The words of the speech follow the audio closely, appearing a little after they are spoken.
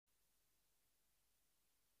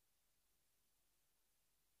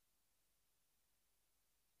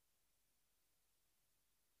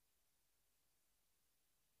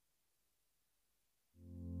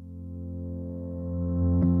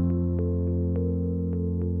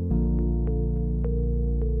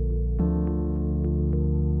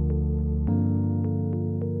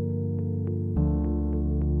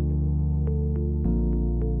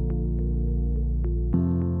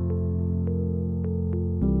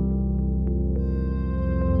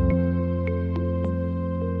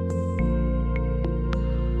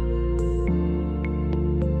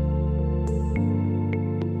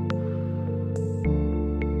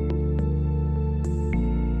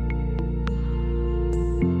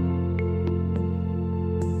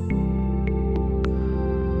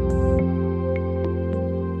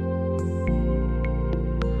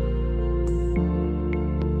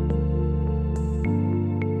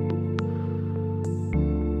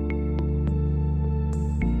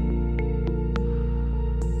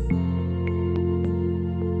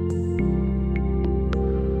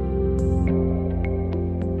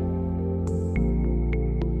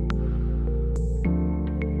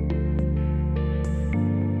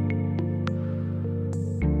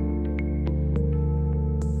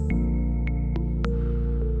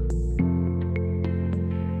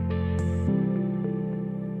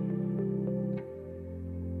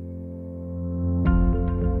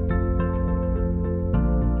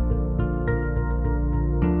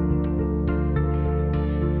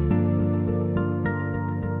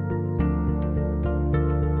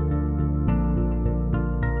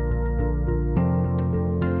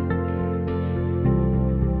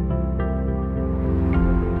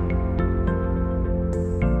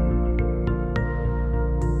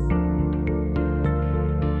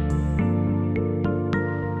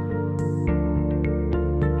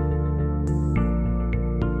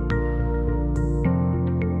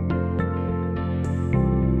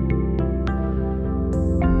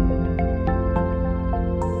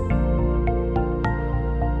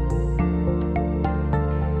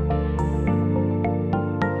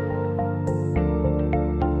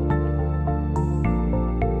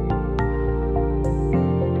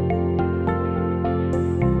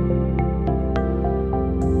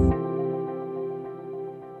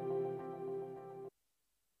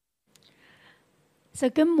So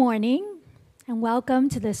good morning and welcome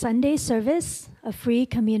to the Sunday service of Free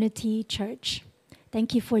Community Church.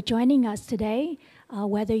 Thank you for joining us today,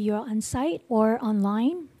 whether you're on site or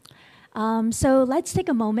online. So let's take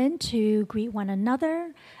a moment to greet one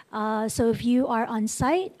another. So if you are on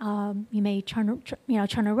site, you may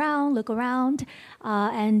turn around, look around,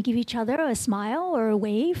 and give each other a smile or a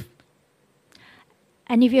wave.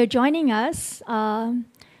 And if you're joining us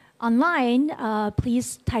online,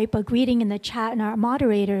 please type a greeting in the chat, and our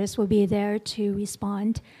moderators will be there to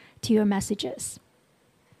respond to your messages.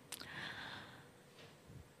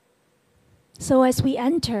 So as we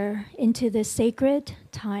enter into this sacred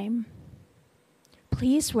time,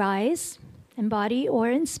 please rise in body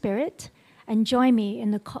or in spirit and join me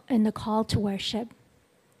in the call to worship.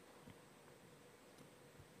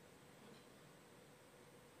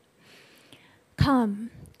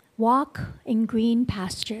 Come, walk in green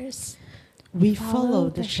pastures. We follow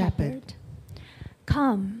the shepherd.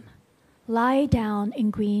 Come, lie down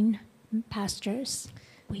in green pastures.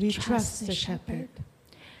 We trust the shepherd.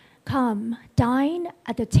 Come, dine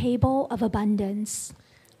at the table of abundance.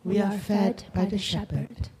 We are fed by the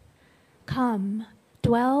shepherd. Come,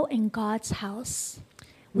 dwell in God's house.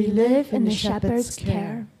 We live in the shepherd's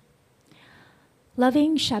care.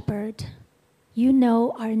 Loving shepherd, you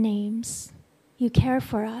know our names. You care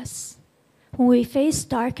for us. When we face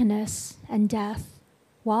darkness and death,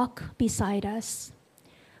 walk beside us.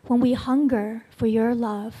 When we hunger for your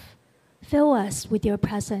love, fill us with your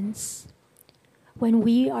presence. When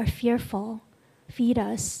we are fearful, feed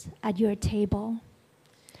us at your table.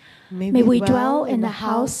 May we dwell in the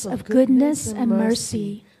house of goodness and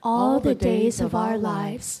mercy all the days of our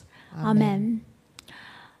lives. Amen.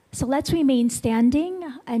 So let's remain standing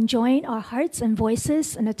and join our hearts and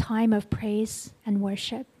voices in a time of praise and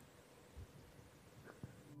worship.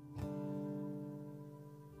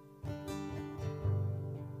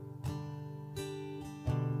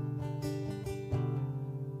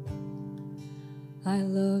 I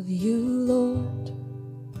love you, Lord,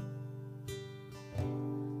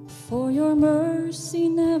 for your mercy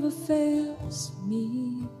never fails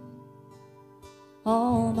me.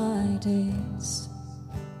 All my days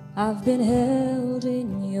I've been held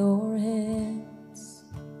in your hands.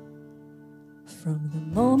 From the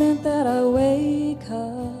moment that I wake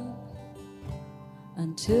up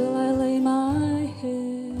until I lay my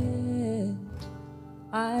head,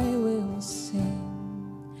 I will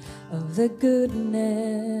sing of the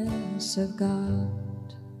goodness of God.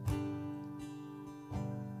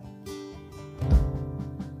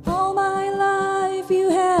 All my life you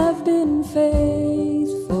have been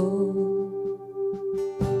faithful.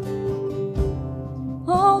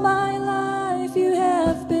 All my life you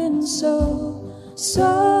have been so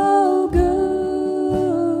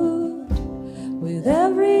good. With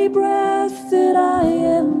every breath that I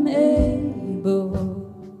am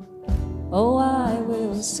able, oh, I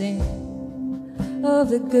will sing of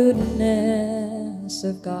the goodness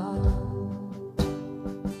of God.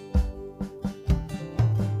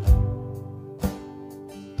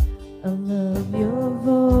 I love your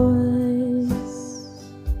voice.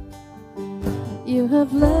 You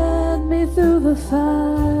have led me through the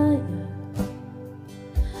fire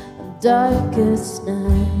and darkest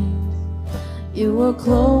night. You were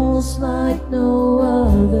close like no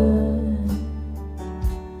other.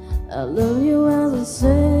 I love you as a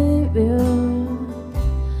savior.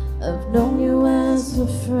 I've known you as a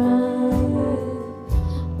friend,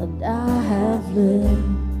 and I have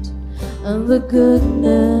lived in the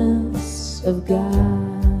goodness of God.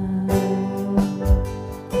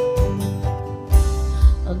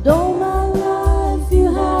 And all my life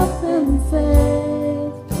you have been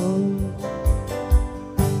faithful.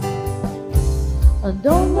 And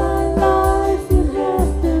all my life you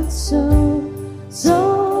have been so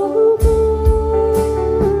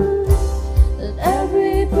good. And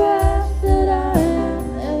every breath that I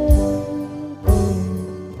am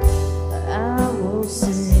able, I will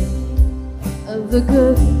sing of the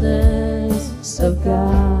goodness of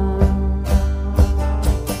God.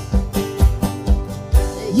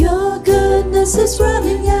 Your goodness is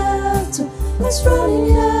running after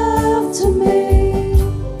me.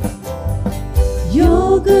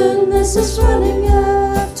 Your goodness is running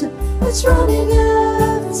after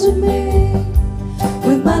me.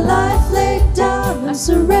 With my life laid down, I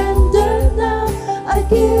surrender now. I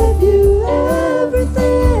give you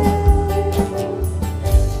everything.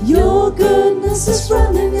 Your goodness is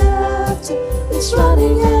running after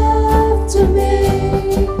me.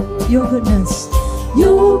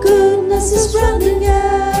 Your goodness is running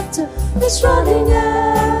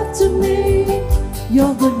after me.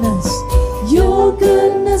 Your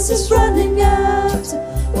goodness is running after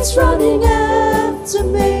is running after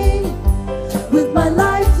me. With my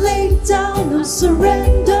life laid down, I'm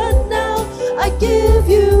surrendered now. I give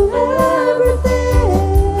you everything.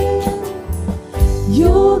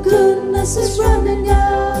 Your goodness is running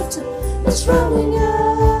after, it's running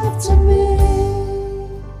after me.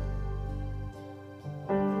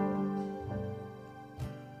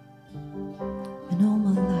 And all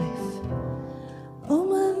my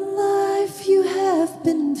life you have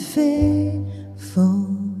been faithful.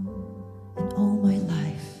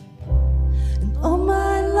 And all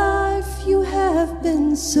my life you have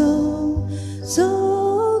been so,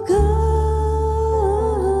 so good.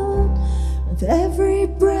 With every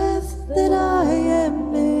breath that I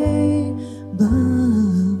am able,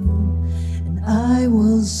 and I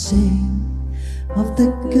will sing of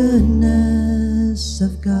the goodness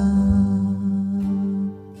of God.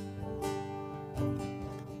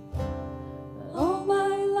 All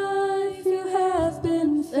my life you have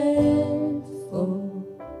been faithful.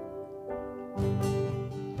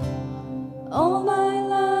 All my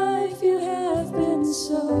life you have been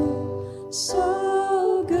so,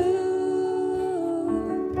 so good.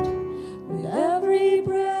 With every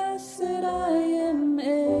breath that I am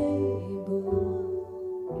able,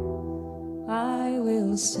 I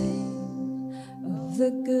will sing of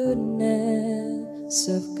the goodness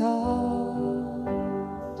of God.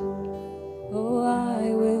 Oh,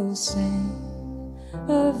 I will sing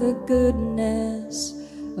of the goodness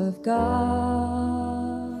of God.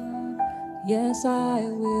 Yes, I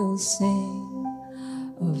will sing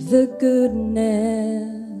of the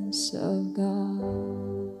goodness of God.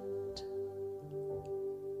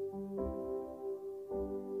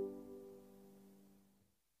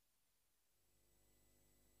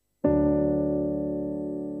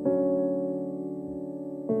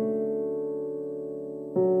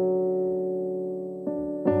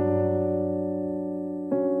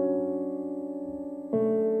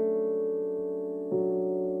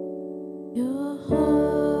 Your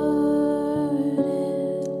heart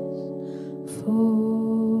is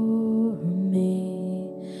for me.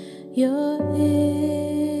 Your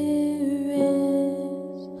ear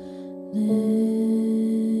is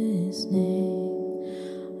listening.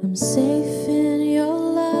 I'm safe in your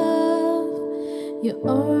love. Your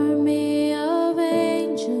army of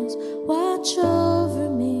angels watch over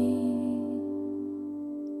me.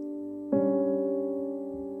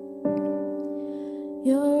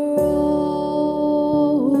 You're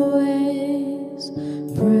always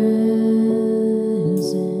present.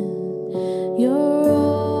 You're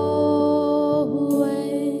always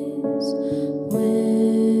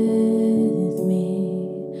with me.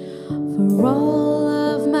 For all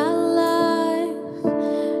of my life,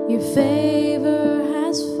 your favor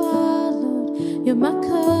has followed. You're my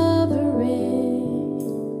covering.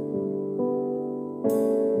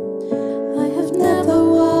 I have never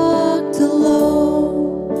walked alone.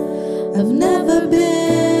 I've never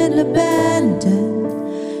been abandoned.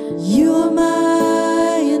 You are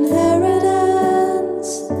my inheritance.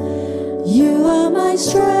 You are my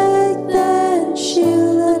strength and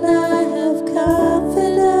shield, and I have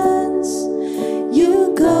confidence.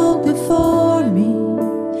 You go before me.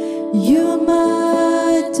 You are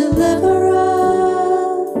my deliverer.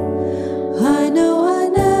 I know I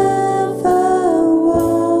never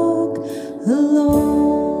walk alone.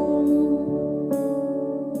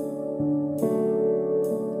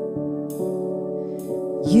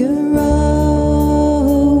 You're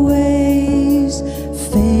always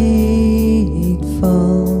faithful.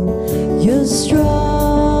 You're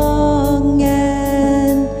strong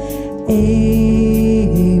and able.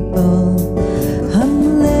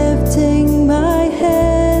 I'm lifting my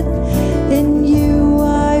head. In you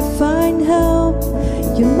I find help.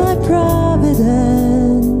 You're my providence.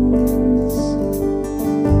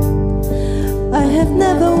 I have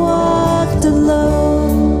never walked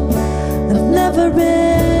alone. I've never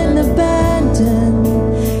been abandoned.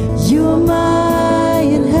 You are my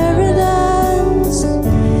inheritance.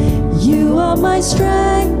 You are my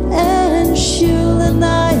strength and shield, and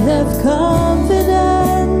I have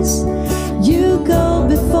confidence. You go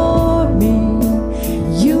before me.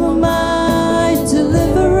 You are my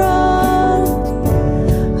deliverer.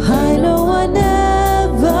 I know I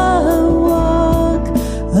never walk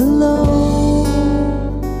alone.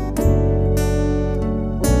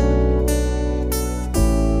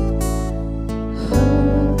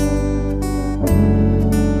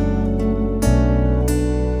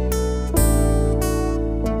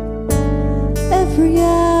 Every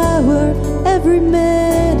hour, every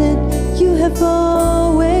minute, you have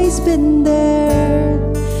always been there.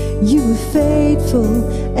 You are faithful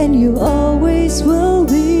and you always will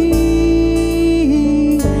be.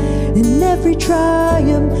 every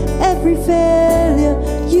triumph, every failure,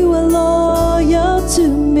 you are loyal to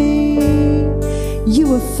me.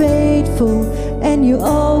 You are faithful and you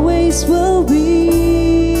always will be.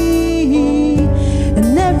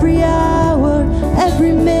 And every hour,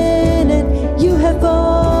 every minute, you have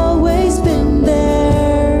always been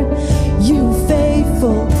there. You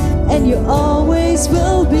faithful and you always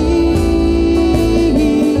will be.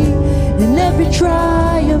 In every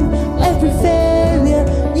triumph, every failure,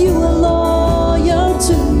 you are loyal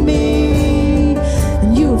to me.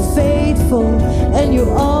 And you are faithful and you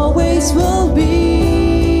always will be.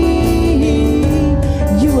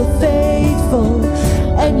 You are faithful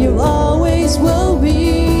and you always will be.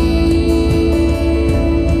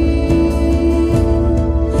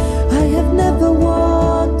 I have never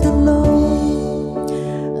walked alone.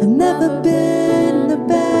 I've never been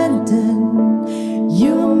abandoned.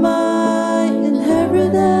 You are my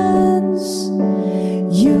inheritance.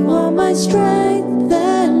 You are my strength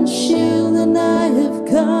and shield, and I have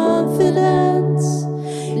confidence.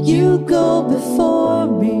 You go before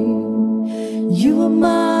me. You are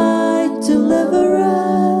my deliverer.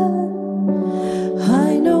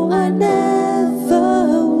 I know I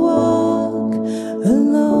never walk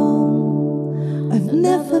alone. I've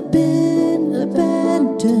never been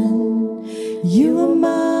abandoned. You are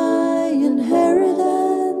my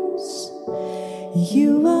inheritance.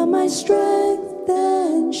 You are my strength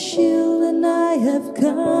and shield, and I have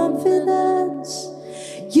confidence.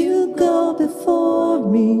 You go before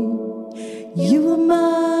me. You are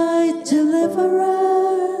my deliverer.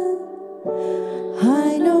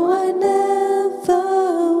 I know I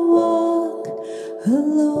never walk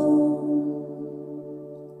alone.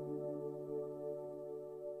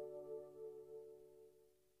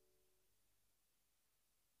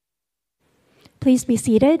 Please be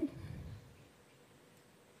seated.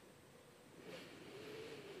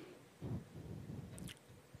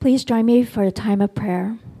 Please join me for a time of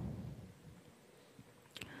prayer.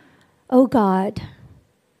 O God,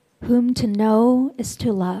 whom to know is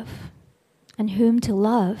to love, and whom to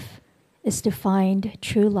love is to find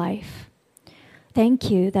true life. Thank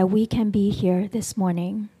you that we can be here this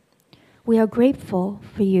morning. We are grateful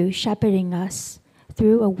for you shepherding us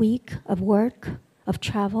through a week of work, of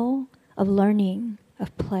travel, of learning,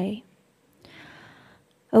 of play.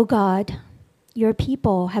 O God, your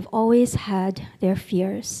people have always had their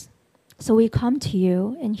fears, so we come to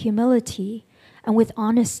you in humility and with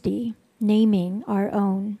honesty, naming our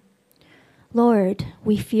own. Lord,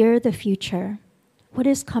 we fear the future. What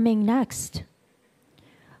is coming next?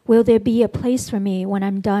 Will there be a place for me when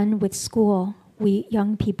I'm done with school? We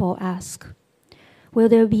young people ask. Will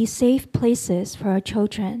there be safe places for our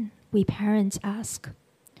children? We parents ask.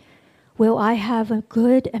 Will I have a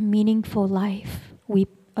good and meaningful life? We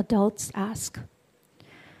adults ask.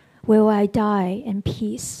 Will I die in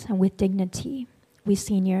peace and with dignity? We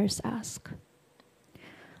seniors ask.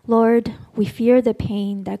 Lord, we fear the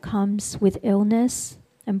pain that comes with illness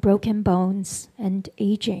and broken bones and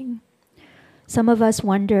aging. Some of us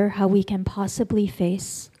wonder how we can possibly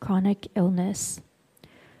face chronic illness.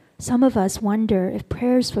 Some of us wonder if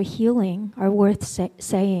prayers for healing are worth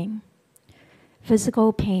saying.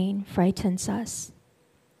 Physical pain frightens us.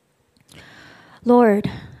 Lord,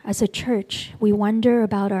 as a church, we wonder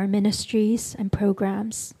about our ministries and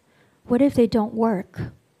programs. What if they don't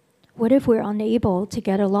work? What if we're unable to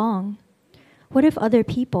get along? What if other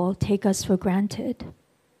people take us for granted?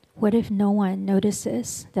 What if no one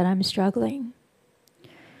notices that I'm struggling?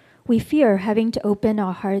 We fear having to open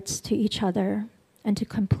our hearts to each other and to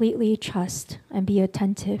completely trust and be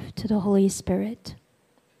attentive to the Holy Spirit.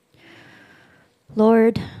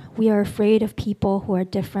 Lord, we are afraid of people who are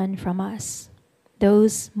different from us,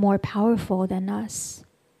 those more powerful than us,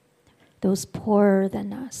 those poorer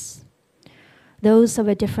than us, those of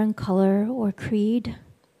a different color or creed,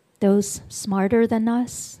 those smarter than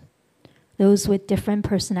us, those with different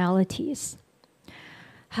personalities.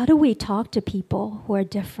 How do we talk to people who are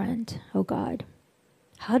different, oh God?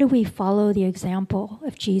 How do we follow the example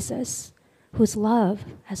of Jesus, whose love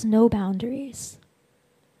has no boundaries?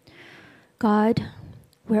 God,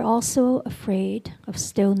 we're also afraid of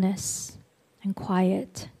stillness and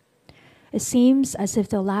quiet. It seems as if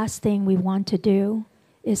the last thing we want to do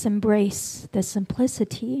is embrace the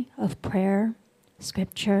simplicity of prayer,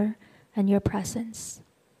 scripture, and your presence.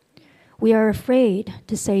 We are afraid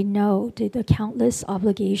to say no to the countless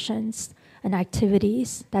obligations and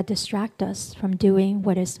activities that distract us from doing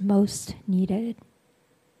what is most needed.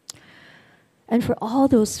 And for all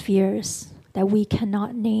those fears that we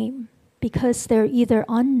cannot name because they're either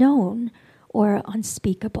unknown or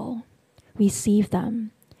unspeakable, receive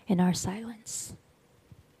them in our silence.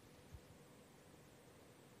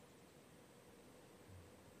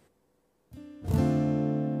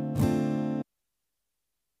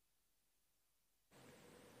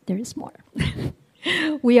 there is more.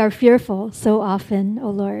 We are fearful so often, O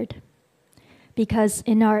Lord, because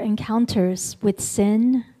in our encounters with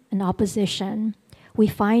sin and opposition, we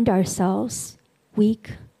find ourselves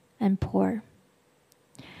weak and poor.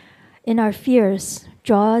 In our fears,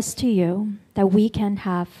 draw us to you that we can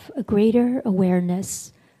have a greater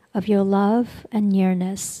awareness of your love and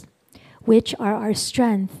nearness, which are our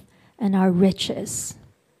strength and our riches.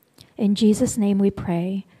 In Jesus' name we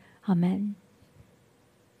pray. Amen.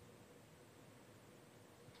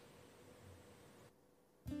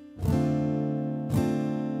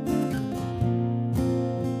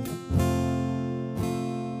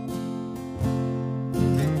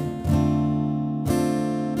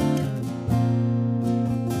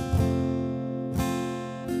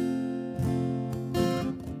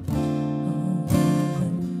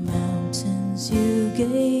 You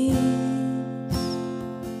gave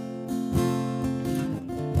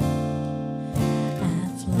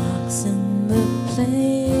at flocks in the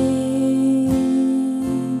plain,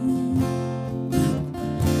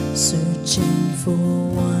 searching for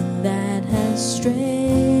one that has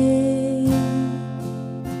strayed,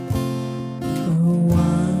 for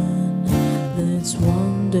one that's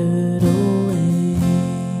wandered away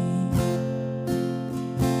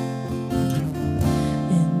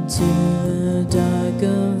into the dark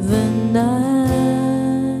of the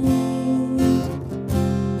night,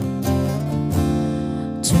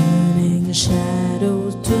 turning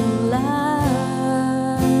shadows to light,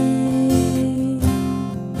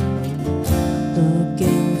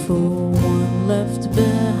 looking for one left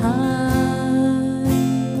behind.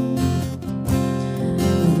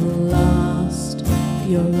 Lost,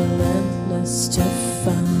 you're relentless to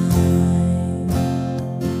find.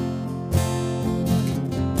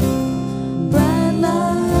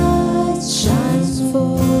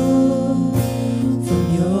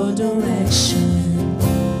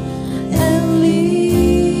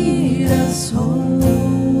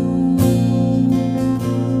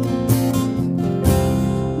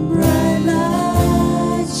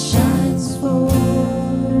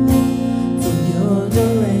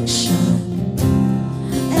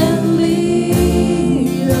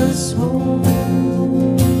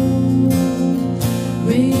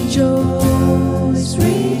 Rejoice,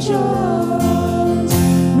 rejoice,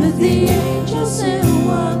 with the angels in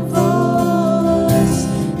one voice,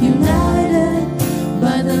 united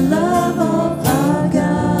by the love of our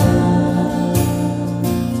God.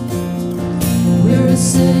 We're a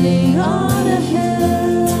city on a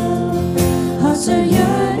hill, hearts are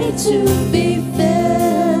yearning to be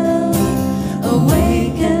filled,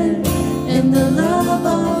 awakened in the love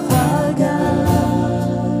of our God.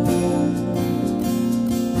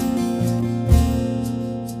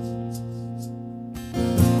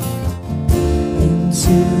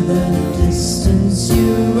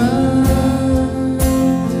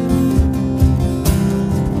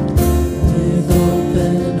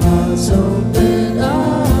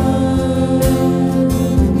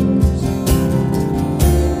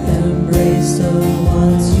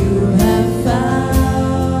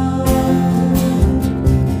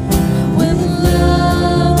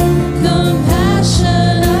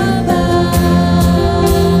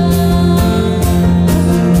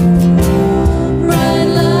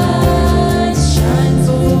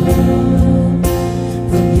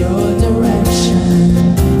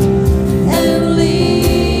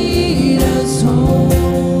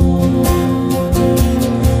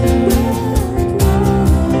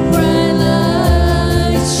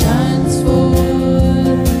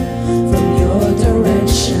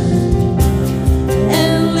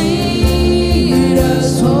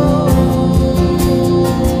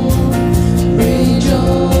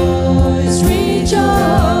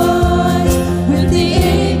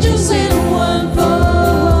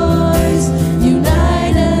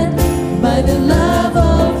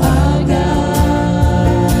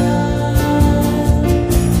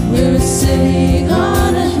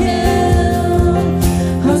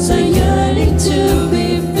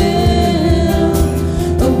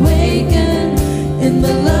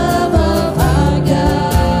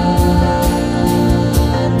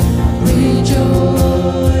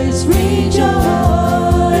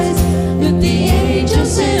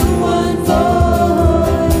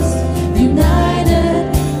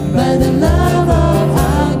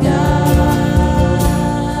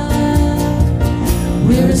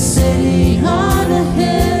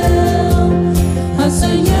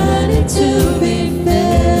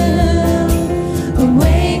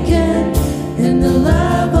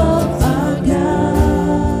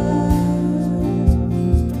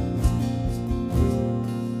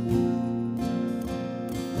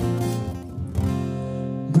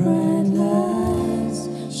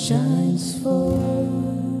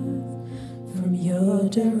 your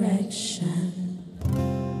direction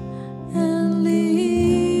and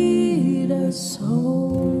lead us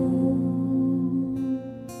home.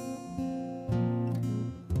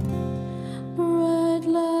 Bright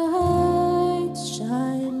lights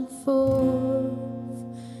shine forth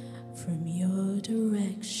from your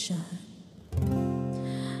direction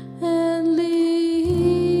and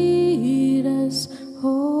lead us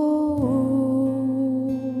home.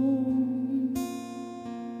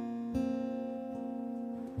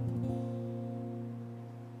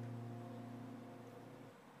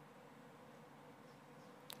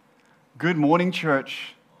 Good morning,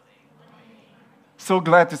 church. So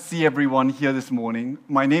glad to see everyone here this morning.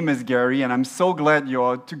 My name is Gary, and I'm so glad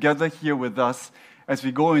you're together here with us as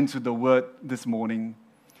we go into the Word this morning.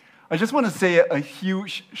 I just want to say a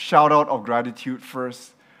huge shout out of gratitude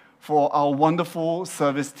first for our wonderful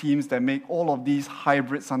service teams that make all of these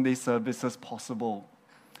hybrid Sunday services possible.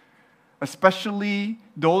 Especially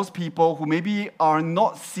those people who maybe are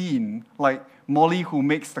not seen, like Molly who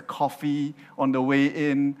makes the coffee on the way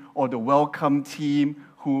in, or the welcome team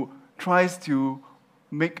who tries to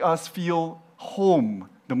make us feel home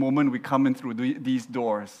the moment we come in through these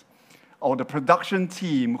doors, or the production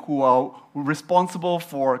team who are responsible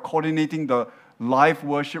for coordinating the live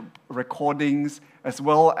worship recordings, as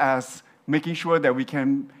well as making sure that we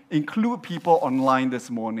can include people online this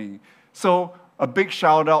morning. So a big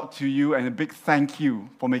shout out to you and a big thank you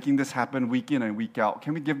for making this happen week in and week out.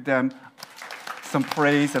 Can we give them some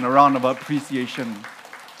praise and a round of appreciation?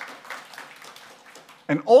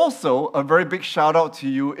 And also, a very big shout out to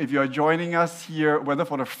you if you're joining us here, whether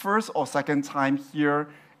for the first or second time here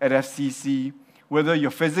at FCC, whether you're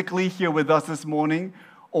physically here with us this morning,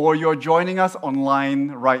 or you're joining us online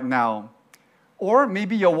right now. Or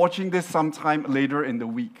maybe you're watching this sometime later in the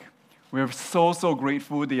week. We're so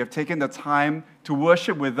grateful that you have taken the time to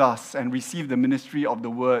worship with us and receive the ministry of the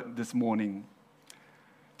Word this morning.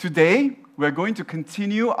 Today, we're going to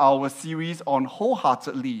continue our series on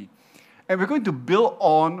Wholeheartedly. And we're going to build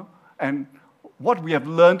on what we have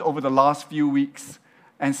learned over the last few weeks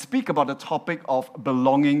and speak about the topic of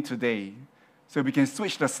belonging today. So we can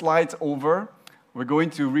switch the slides over. We're going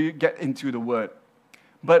to get into the Word.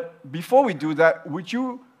 But before we do that, would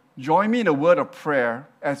you join me in a word of prayer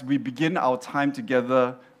as we begin our time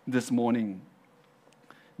together this morning?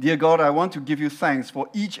 Dear God, I want to give you thanks for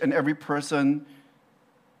each and every person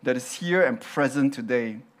that is here and present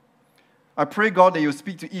today. I pray, God, that you'll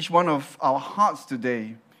speak to each one of our hearts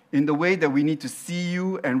today in the way that we need to see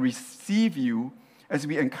you and receive you as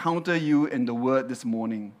we encounter you in the Word this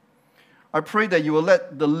morning. I pray that you will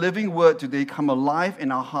let the living Word today come alive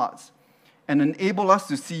in our hearts and enable us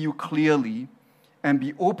to see you clearly and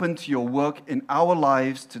be open to your work in our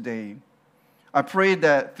lives today. I pray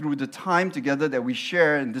that through the time together that we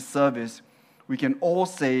share in this service, we can all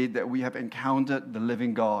say that we have encountered the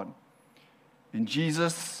living God. In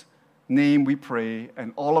Jesus' name we pray,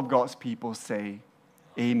 and all of God's people say,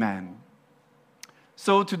 Amen.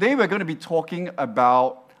 So today we're going to be talking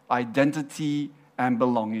about identity and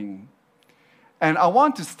belonging. And I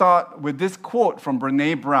want to start with this quote from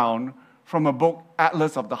Brené Brown from a book,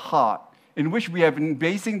 Atlas of the Heart, in which we have been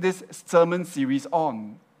basing this sermon series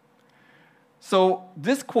on. So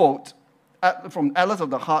this quote from Atlas of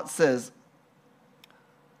the Heart says,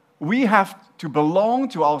 "We have to belong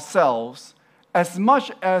to ourselves as much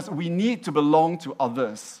as we need to belong to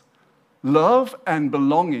others. Love and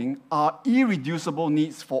belonging are irreducible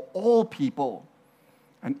needs for all people.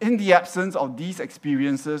 And in the absence of these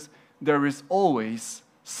experiences, there is always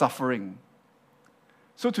suffering."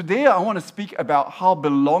 So today I want to speak about how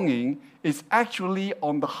belonging is actually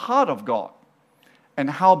on the heart of God, and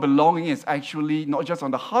how belonging is actually not just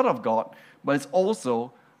on the heart of God, but it's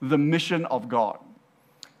also the mission of God.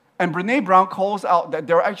 And Brené Brown calls out that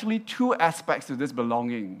there are actually two aspects to this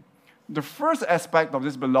belonging. The first aspect of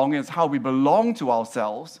this belonging is how we belong to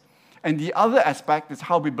ourselves, and the other aspect is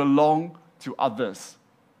how we belong to others.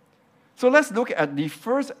 So let's look at the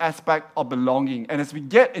first aspect of belonging. And as we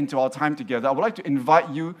get into our time together, I would like to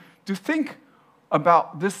invite you to think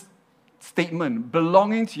about this statement,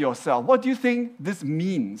 belonging to yourself. What do you think this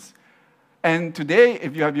means? And today,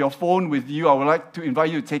 if you have your phone with you, I would like to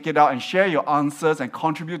invite you to take it out and share your answers and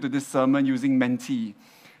contribute to this sermon using Menti.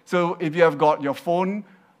 So if you have got your phone,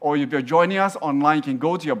 or if you're joining us online, you can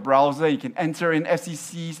go to your browser, you can enter in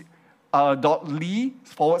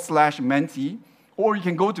fcc.ly/Menti, or you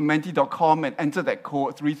can go to menti.com and enter that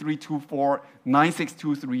code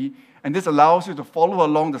 33249623, and this allows you to follow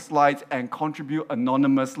along the slides and contribute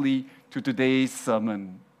anonymously to today's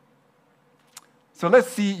sermon. So let's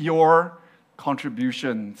see your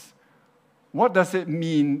contributions. What does it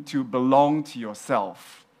mean to belong to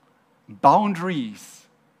yourself? Boundaries.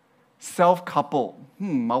 Self-coupled.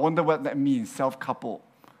 I wonder what that means, self-coupled.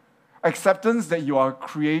 Acceptance that you are a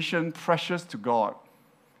creation precious to God.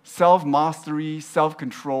 Self-mastery,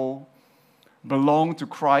 self-control. Belong to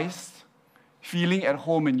Christ. Feeling at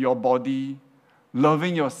home in your body.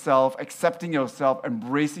 Loving yourself, accepting yourself,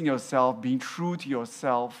 embracing yourself, being true to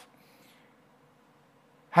yourself.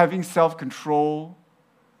 Having self-control.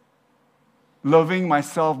 Loving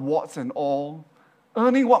myself, warts and all.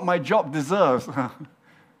 Earning what my job deserves.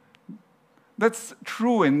 That's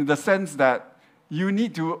true in the sense that you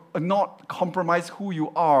need to not compromise who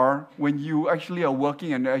you are when you actually are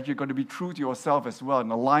working, and you're going to be true to yourself as well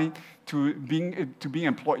and aligned to being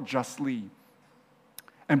employed justly.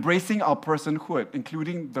 Embracing our personhood,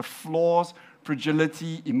 including the flaws,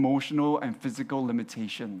 fragility, emotional and physical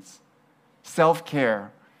limitations.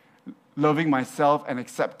 Self-care, loving myself and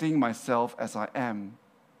accepting myself as I am.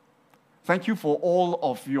 Thank you for all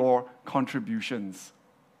of your contributions.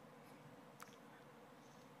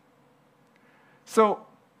 So,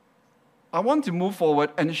 I want to move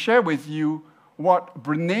forward and share with you what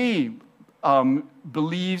Brene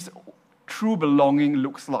believes true belonging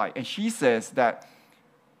looks like. And she says that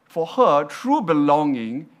for her, true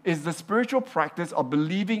belonging is the spiritual practice of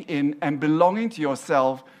believing in and belonging to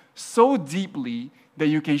yourself so deeply that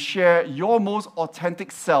you can share your most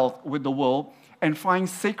authentic self with the world and find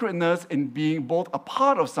sacredness in being both a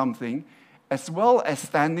part of something as well as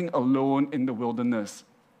standing alone in the wilderness.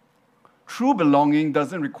 True belonging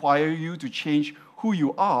doesn't require you to change who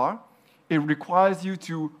you are. It requires you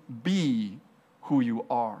to be who you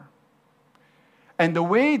are. And the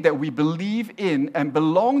way that we believe in and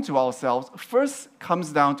belong to ourselves first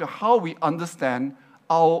comes down to how we understand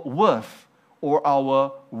our worth or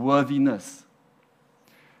our worthiness.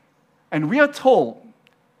 And we are told,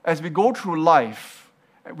 as we go through life,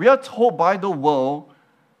 we are told by the world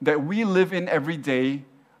that we live in every day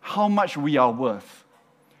how much we are worth.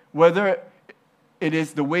 Whether it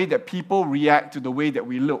is the way that people react to the way that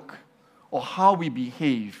we look, or how we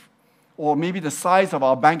behave, or maybe the size of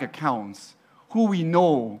our bank accounts, who we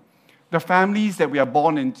know, the families that we are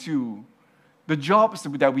born into, the jobs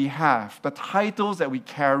that we have, the titles that we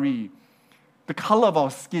carry, the color of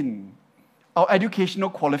our skin, our educational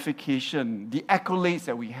qualification, the accolades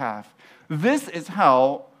that we have. This is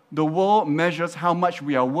how the world measures how much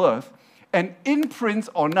we are worth and imprints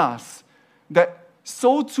on us that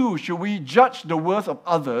so too should we judge the worth of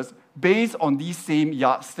others based on these same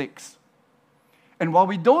yardsticks. And while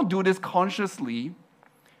we don't do this consciously,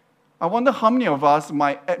 I wonder how many of us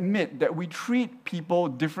might admit that we treat people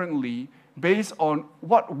differently based on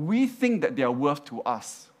what we think that they are worth to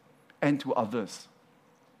us and to others.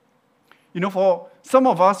 You know, for some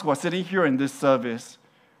of us who are sitting here in this service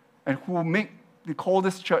and who call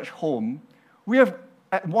this church home, we have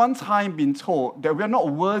at one time been told that we are not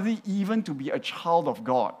worthy even to be a child of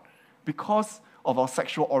God because of our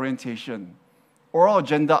sexual orientation, or our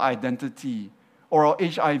gender identity, or our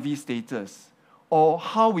HIV status, or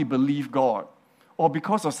how we believe God, or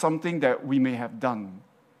because of something that we may have done.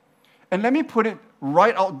 And let me put it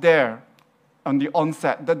right out there on the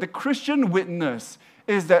onset, that the Christian witness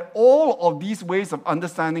is that all of these ways of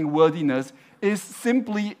understanding worthiness is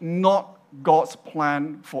simply not God's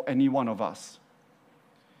plan for any one of us.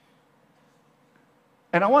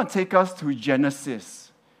 And I want to take us to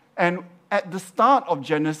Genesis. And at the start of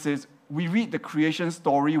Genesis, we read the creation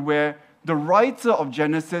story where the writer of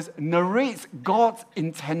Genesis narrates God's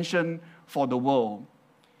intention for the world.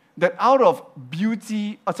 That out of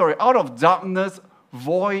darkness,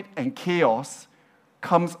 void, and chaos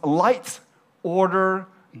comes light, order,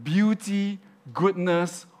 beauty,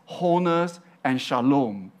 goodness, wholeness, and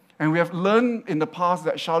shalom. And we have learned in the past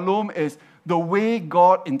that shalom is the way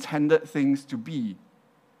God intended things to be.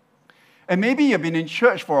 And maybe you've been in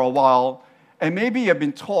church for a while, and maybe you've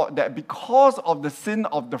been taught that because of the sin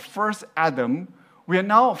of the first Adam, we are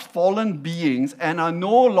now fallen beings and are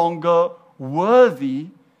no longer worthy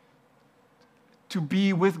to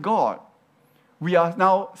be with God. We are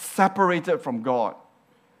now separated from God.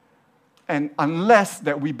 And unless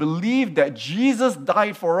that we believe that Jesus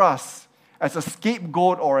died for us as a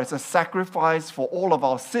scapegoat or as a sacrifice for all of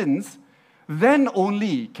our sins, then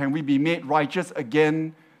only can we be made righteous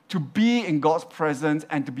again to be in God's presence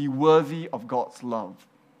and to be worthy of God's love.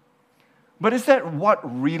 But is that what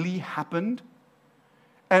really happened?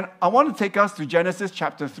 And I want to take us to Genesis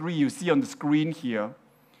chapter 3, you see on the screen here.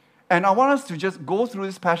 And I want us to just go through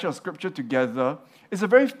this passage of scripture together. It's a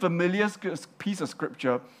very familiar piece of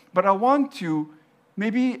scripture, but I want to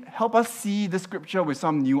maybe help us see the scripture with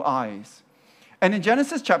some new eyes. And in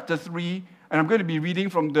Genesis chapter 3, And I'm going to be reading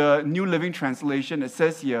from the New Living Translation. It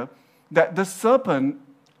says here that the serpent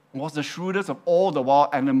was the shrewdest of all the wild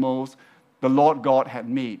animals the Lord God had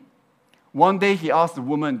made. One day he asked the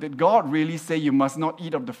woman, "Did God really say you must not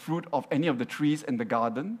eat of the fruit of any of the trees in the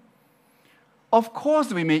garden?" "Of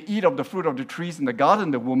course we may eat of the fruit of the trees in the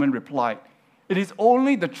garden," the woman replied. "It is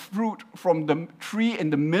only the fruit from the tree in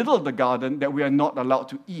the middle of the garden that we are not allowed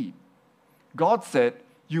to eat. God said,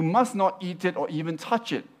 'You must not eat it or even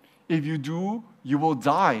touch it. If you do, you will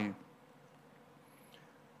die.'"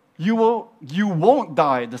 You won't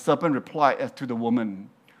die," the serpent replied to the woman.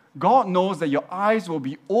 "God knows that your eyes will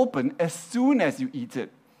be open as soon as you eat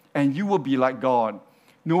it, and you will be like God,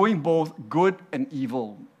 knowing both good and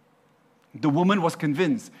evil." The woman was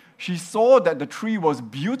convinced. She saw that the tree was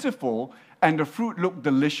beautiful and the fruit looked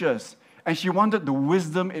delicious, and she wanted the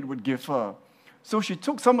wisdom it would give her. So she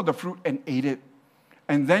took some of the fruit and ate it.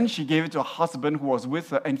 And then she gave it to her husband who was with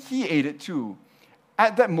her, and he ate it too.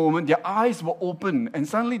 At that moment, their eyes were open, and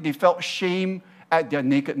suddenly they felt shame at their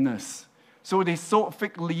nakedness. So they sewed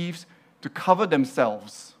fig leaves to cover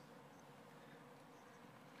themselves.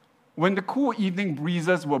 When the cool evening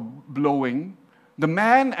breezes were blowing, the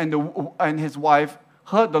man and his wife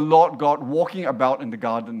heard the Lord God walking about in the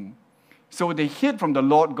garden. So they hid from the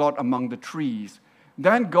Lord God among the trees.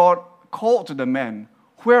 Then God called to the man,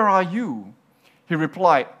 "Where are you?" He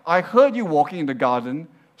replied, "I heard you walking in the garden,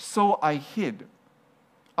 so I hid.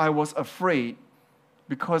 I was afraid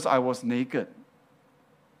because I was naked."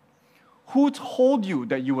 "Who told you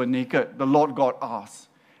that you were naked?" the Lord God asked.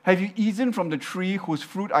 "Have you eaten from the tree whose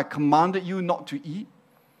fruit I commanded you not to eat?"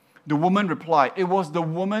 The woman replied, "It was the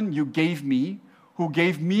woman you gave me who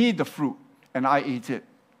gave me the fruit, and I ate it."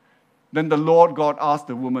 Then the Lord God asked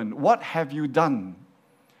the woman, "What have you done?"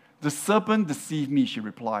 "The serpent deceived me," she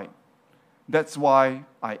replied. "That's why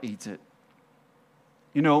I ate it."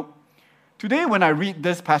 You know, today when I read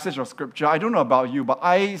this passage of Scripture, I don't know about you, but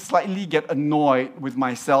I slightly get annoyed with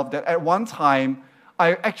myself that at one time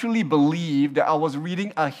I actually believed that I was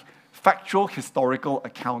reading a factual historical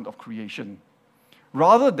account of creation,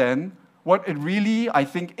 rather than what it really, I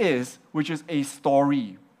think, is, which is a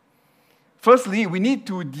story. Firstly, we need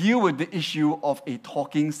to deal with the issue of a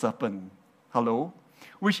talking serpent. Hello?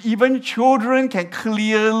 Which even children can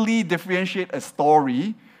clearly differentiate a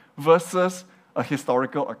story versus a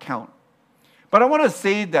historical account. But I want to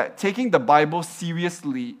say that taking the Bible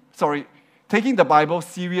seriously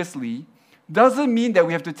doesn't mean that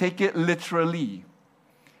we have to take it literally.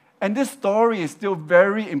 And this story is still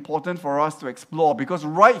very important for us to explore, because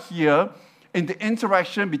right here, in the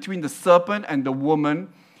interaction between the serpent and the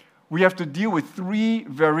woman, we have to deal with three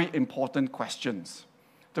very important questions.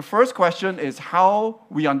 The first question is how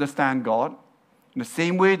we understand God, in the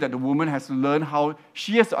same way that the woman has to learn how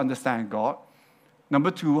she has to understand God.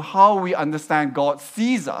 Number two, how we understand God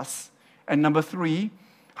sees us. And number three,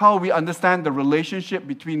 how we understand the relationship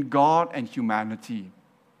between God and humanity.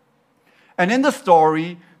 And in the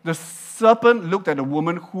story, the serpent looked at a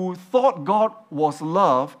woman who thought God was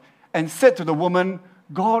love and said to the woman,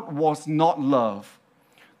 "God was not love."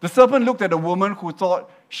 The serpent looked at a woman who thought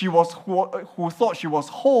she was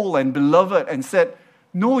whole and beloved and said,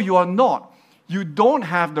 "No, you are not. You don't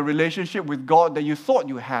have the relationship with God that you thought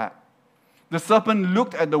you had." The serpent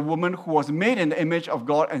looked at the woman who was made in the image of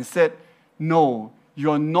God and said, "No, you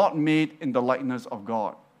are not made in the likeness of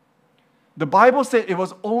God." The Bible said it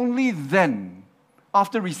was only then,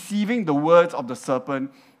 after receiving the words of the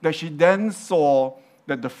serpent, that she then saw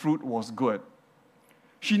that the fruit was good.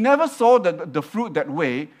 She never saw the fruit that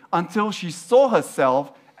way until she saw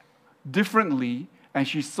herself differently and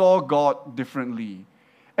she saw God differently.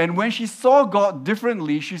 And when she saw God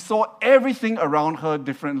differently, she saw everything around her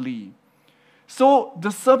differently. So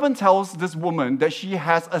the serpent tells this woman that she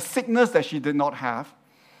has a sickness that she did not have,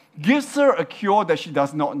 gives her a cure that she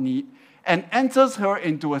does not need, and enters her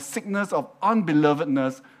into a sickness of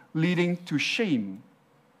unbelovedness leading to shame.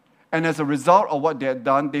 And as a result of what they had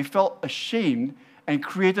done, they felt ashamed and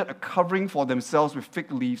created a covering for themselves with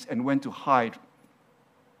fig leaves and went to hide.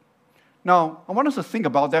 Now, I want us to think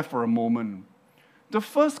about that for a moment. The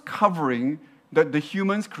first covering that the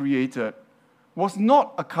humans created was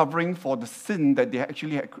not a covering for the sin that they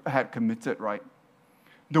actually had committed, right?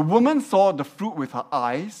 The woman saw the fruit with her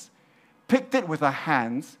eyes, picked it with her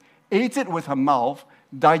hands, ate it with her mouth,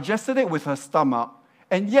 digested it with her stomach,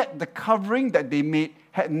 and yet the covering that they made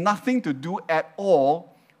had nothing to do at all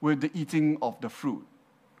with the eating of the fruit.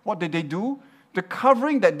 What did they do? The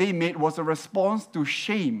covering that they made was a response to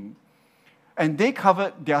shame. And they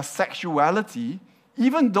covered their sexuality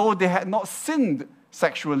even though they had not sinned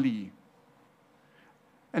sexually.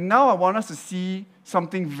 And now I want us to see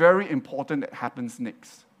something very important that happens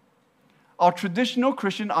next. Our traditional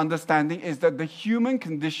Christian understanding is that the human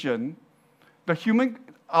condition, our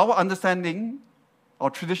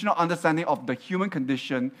traditional understanding of the human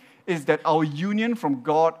condition is that our union from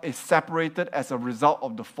God is separated as a result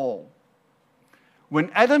of the fall. When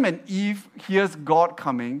Adam and Eve hears God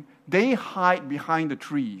coming, they hide behind the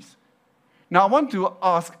trees. Now I want to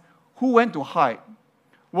ask, who went to hide?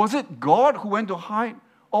 Was it God who went to hide?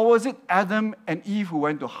 Or was it Adam and Eve who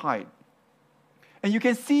went to hide? And you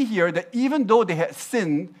can see here that even though they had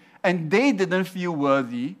sinned and they didn't feel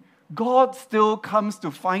worthy, God still comes to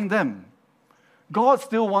find them. God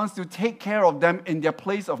still wants to take care of them in their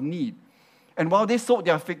place of need. And while they sowed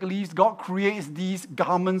their fig leaves, God creates these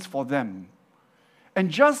garments for them. And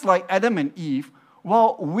just like Adam and Eve,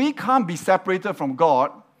 while we can't be separated from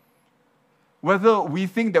God, whether we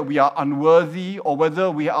think that we are unworthy or whether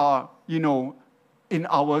we are, in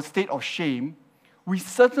our state of shame, we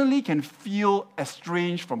certainly can feel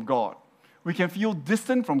estranged from God. We can feel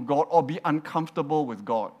distant from God or be uncomfortable with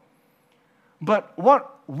God. But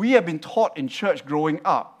what we have been taught in church growing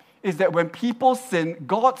up is that when people sin,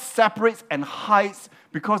 God separates and hides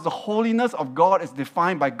because the holiness of God is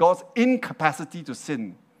defined by God's incapacity to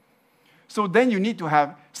sin. So then you need to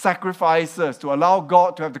have sacrifices to allow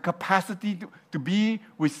God to have the capacity to be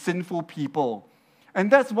with sinful people. And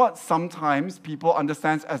that's what sometimes people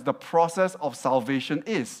understand as the process of salvation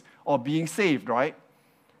is, or being saved, right?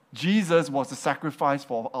 Jesus was the sacrifice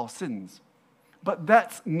for our sins. But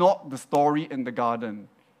that's not the story in the garden.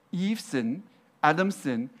 Eve sinned, Adam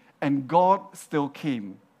sinned, and God still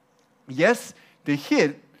came. Yes, they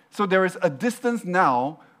hid, so there is a distance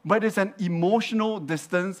now, but it's an emotional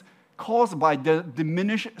distance caused by the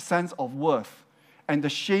diminished sense of worth and the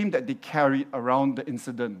shame that they carried around the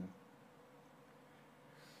incident.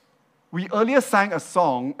 We earlier sang a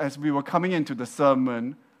song as we were coming into the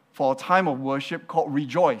sermon for a time of worship called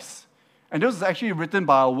Rejoice. And this was actually written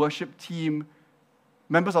by our worship team,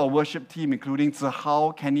 members of our worship team, including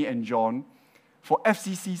Zihao, Kenny, and John, for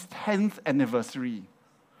FCC's 10th anniversary.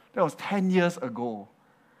 That was 10 years ago.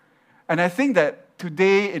 And I think that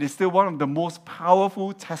today it is still one of the most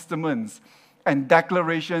powerful testaments and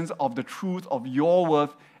declarations of the truth of your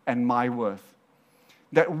worth and my worth.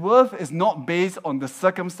 That worth is not based on the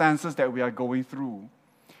circumstances that we are going through.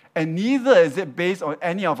 And neither is it based on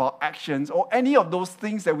any of our actions or any of those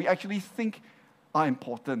things that we actually think are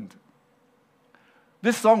important.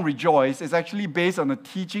 This song, Rejoice, is actually based on a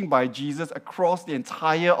teaching by Jesus across the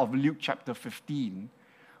entire of Luke chapter 15,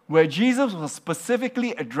 where Jesus was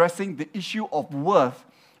specifically addressing the issue of worth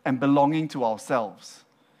and belonging to ourselves.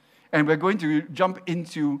 And we're going to jump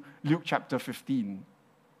into Luke chapter 15.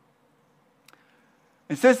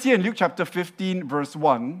 It says here in Luke chapter 15, verse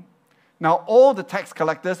 1, "Now all the tax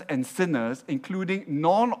collectors and sinners, including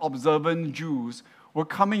non-observant Jews, were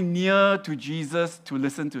coming near to Jesus to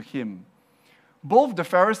listen to him. Both the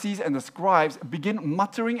Pharisees and the scribes began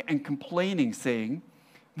muttering and complaining, saying,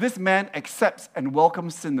 'This man accepts and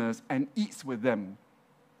welcomes sinners and eats with them.'"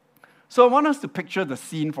 So I want us to picture the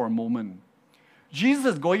scene for a moment. Jesus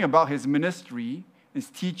is going about his ministry, his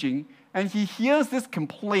teaching, and he hears this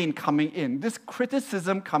complaint coming in, this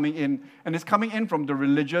criticism coming in, and it's coming in from the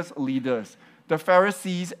religious leaders, the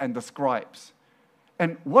Pharisees and the scribes.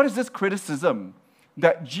 And what is this criticism?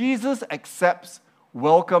 That Jesus accepts,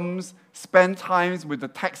 welcomes, spends time with the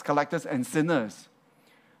tax collectors and sinners.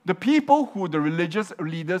 The people who the religious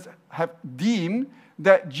leaders have deemed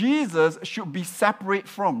that Jesus should be separate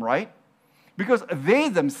from, right? Because they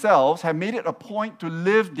themselves have made it a point to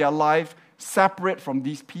live their life separate from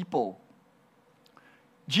these people.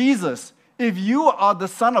 Jesus, if you are the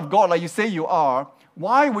Son of God, like you say you are,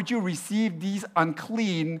 why would you receive these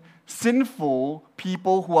unclean, sinful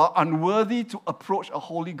people who are unworthy to approach a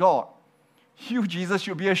holy God? You, Jesus,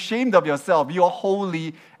 should be ashamed of yourself. You are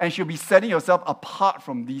holy and should be setting yourself apart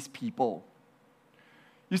from these people.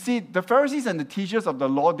 You see, the Pharisees and the teachers of the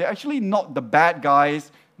law, they're actually not the bad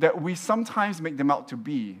guys that we sometimes make them out to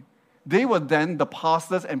be. They were then the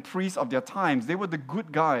pastors and priests of their times. They were the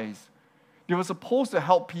good guys. They were supposed to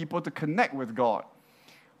help people to connect with God.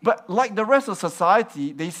 But like the rest of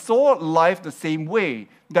society, they saw life the same way,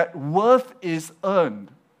 that worth is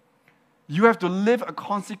earned. You have to live a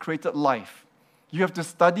consecrated life. You have to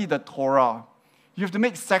study the Torah. You have to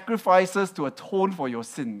make sacrifices to atone for your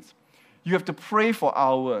sins. You have to pray for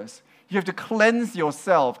hours. You have to cleanse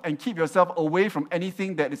yourself and keep yourself away from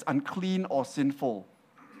anything that is unclean or sinful.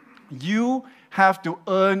 You have to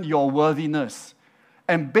earn your worthiness.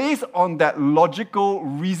 And based on that logical,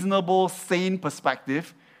 reasonable, sane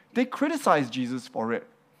perspective, they criticize Jesus for it.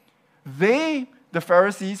 They the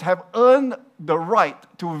Pharisees, have earned the right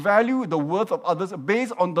to value the worth of others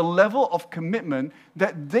based on the level of commitment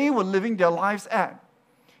that they were living their lives at.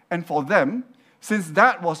 And for them, since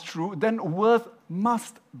that was true, then worth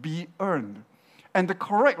must be earned. And the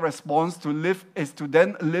correct response to live is to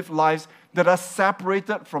then live lives that are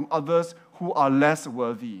separated from others who are less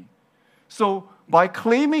worthy. So, by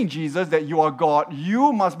claiming Jesus that you are God,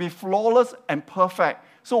 you must be flawless and perfect.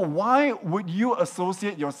 So why would you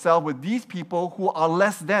associate yourself with these people who are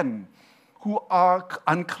less than, who are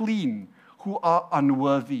unclean, who are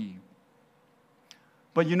unworthy?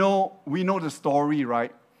 But we know the story,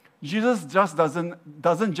 right? Jesus just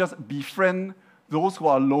doesn't just befriend those who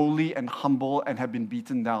are lowly and humble and have been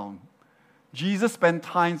beaten down. Jesus spent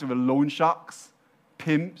time with loan sharks,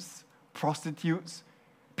 pimps, prostitutes,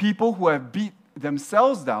 people who have beat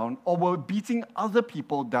themselves down or were beating other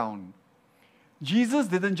people down. Jesus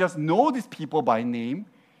didn't just know these people by name,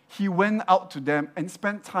 he went out to them and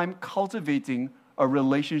spent time cultivating a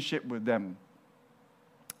relationship with them.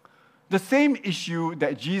 The same issue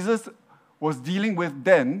that Jesus was dealing with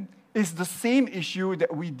then is the same issue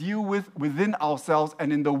that we deal with within ourselves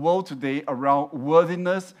and in the world today around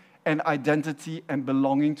worthiness and identity and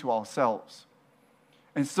belonging to ourselves.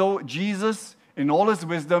 And so Jesus, in all his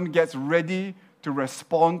wisdom, gets ready to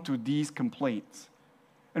respond to these complaints.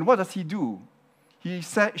 And what does he do? He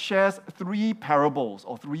shares 3 parables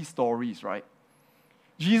or 3 stories, right?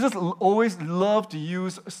 Jesus always loved to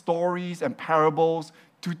use stories and parables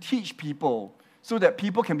to teach people so that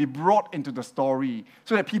people can be brought into the story,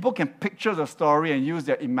 so that people can picture the story and use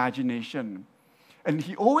their imagination. And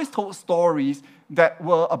he always told stories that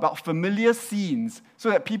were about familiar scenes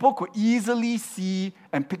so that people could easily see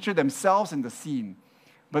and picture themselves in the scene.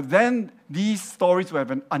 But then these stories would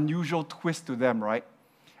have an unusual twist to them, right?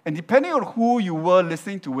 And depending on who you were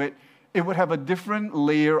listening to it, it would have a different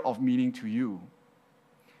layer of meaning to you.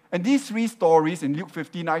 And these 3 stories in Luke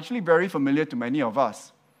 15 are actually very familiar to many of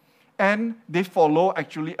us. And they follow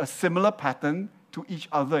actually a similar pattern to each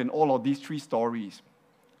other in all of these 3 stories.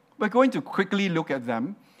 We're going to quickly look at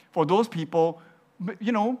them for those people,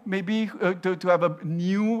 maybe to have a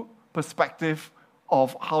new perspective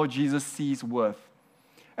of how Jesus sees worth.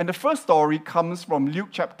 And the first story comes from Luke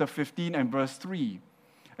chapter 15 and verse 3.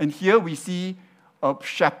 And here we see a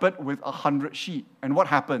shepherd with 100 sheep. And what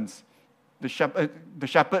happens? The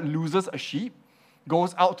shepherd loses a sheep,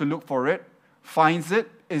 goes out to look for it, finds it,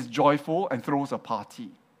 is joyful, and throws a party.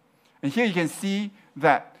 And here you can see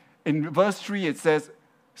that in verse 3 it says,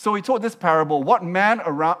 "So he told this parable, what man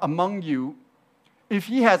among you, if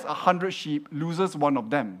he has 100 sheep, loses one of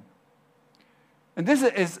them?" And this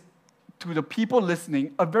is, to the people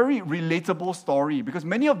listening, a very relatable story because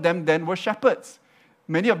many of them then were shepherds.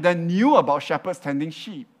 Many of them knew about shepherds tending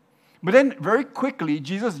sheep. But then very quickly,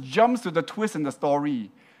 Jesus jumps to the twist in the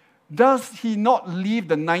story. Does he not leave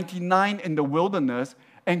the 99 in the wilderness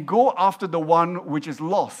and go after the one which is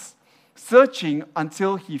lost, searching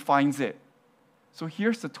until he finds it? So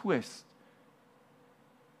here's the twist.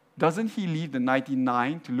 Doesn't he leave the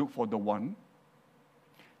 99 to look for the one?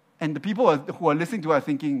 And the people who are listening to it are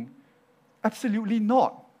thinking, absolutely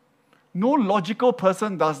not. No logical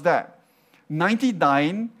person does that.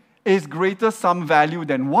 99 is greater some value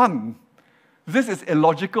than 1. This is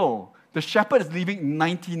illogical. The shepherd is leaving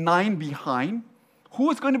 99 behind.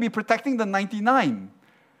 Who is going to be protecting the 99?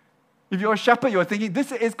 If you're a shepherd, you're thinking,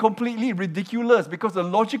 this is completely ridiculous because the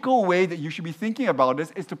logical way that you should be thinking about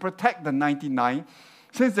this is to protect the 99,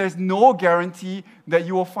 since there's no guarantee that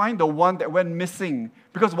you will find the one that went missing.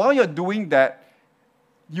 Because while you're doing that,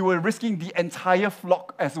 you are risking the entire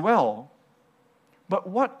flock as well. But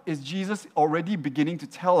what is Jesus already beginning to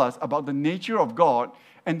tell us about the nature of God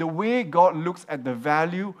and the way God looks at the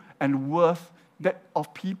value and worth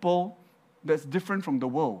of people that's different from the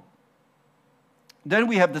world? Then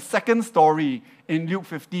we have the second story in Luke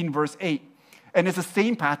 15, verse 8. And it's the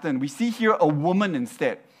same pattern. We see here a woman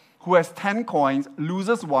instead who has 10 coins,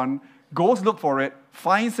 loses one, goes look for it,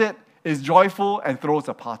 finds it, is joyful, and throws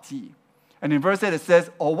a party. And in verse 8 it says,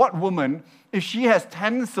 "Or what woman, if she has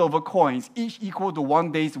 10 silver coins, each equal to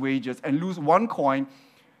 1 day's wages, and lose 1 coin,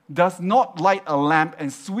 does not light a lamp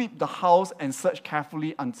and sweep the house and search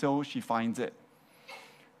carefully until she finds it?"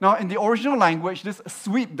 Now, in the original language, this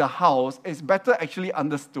 "sweep the house" is better actually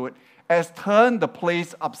understood as turn the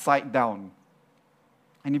place upside down.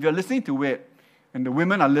 And if you're listening to it, and the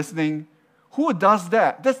women are listening, who does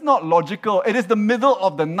that? That's not logical. It is the middle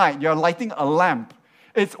of the night. You're lighting a lamp.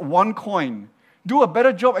 It's 1 coin. Do a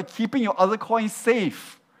better job at keeping your other coins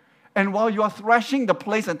safe. And while you are thrashing the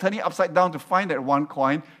place and turning it upside down to find that 1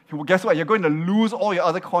 coin, guess what? You're going to lose all your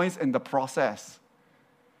other coins in the process.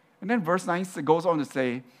 And then verse 9 goes on to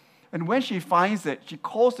say, and when she finds it, she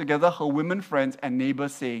calls together her women friends and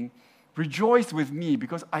neighbors, saying, rejoice with me,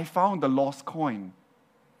 because I found the lost coin.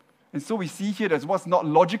 And so we see here that what's not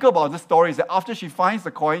logical about this story is that after she finds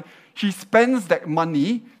the coin, she spends that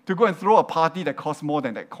money to go and throw a party that costs more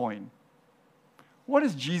than that coin. What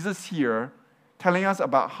is Jesus here telling us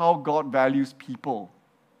about how God values people,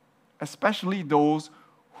 especially those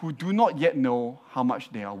who do not yet know how much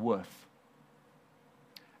they are worth?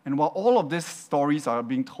 And while all of these stories are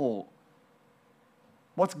being told,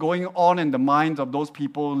 what's going on in the minds of those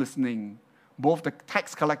people listening, both the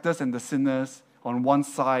tax collectors and the sinners on one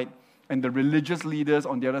side, and the religious leaders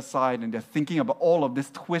on the other side, and they're thinking about all of these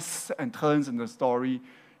twists and turns in the story,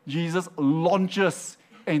 Jesus launches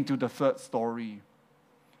into the third story.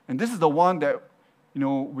 And this is the one that,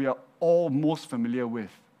 we are all most familiar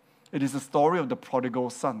with. It is the story of the prodigal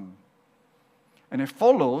son. And it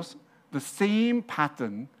follows the same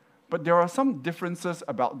pattern, but there are some differences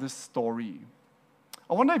about this story.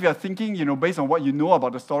 I wonder if you're thinking, based on what you know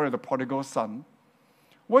about the story of the prodigal son,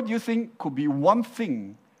 what do you think could be one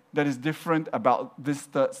thing that is different about this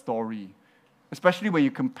third story, especially when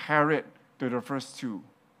you compare it to the first two?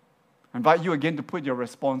 I invite you again to put your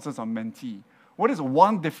responses on Menti. What is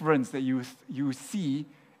one difference that you see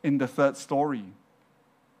in the third story?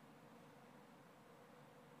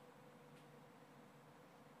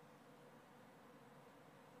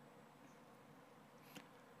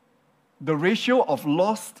 The ratio of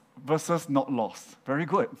lost versus not lost. Very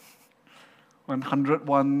good.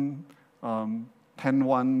 101,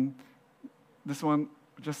 10-1. This one,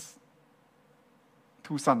 just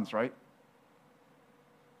two sons, right?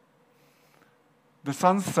 The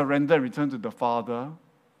sons surrender and return to the father.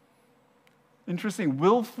 Interesting.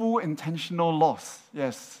 Willful, intentional loss.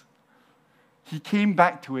 Yes. He came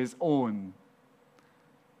back to his own.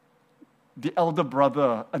 The elder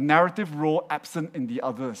brother, a narrative role absent in the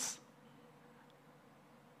others.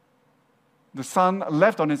 The son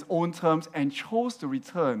left on his own terms and chose to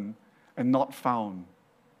return and not found.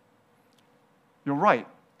 You're right.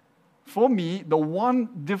 For me, the one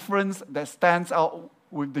difference that stands out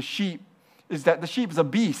with the sheep is that the sheep is a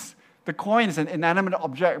beast. The coin is an inanimate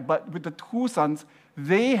object, but with the two sons,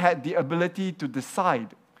 they had the ability to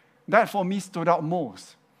decide. That for me stood out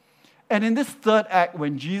most. And in this third act,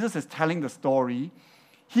 when Jesus is telling the story,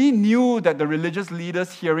 he knew that the religious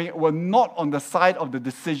leaders hearing it were not on the side of the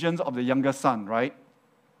decisions of the younger son, right?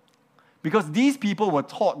 Because these people were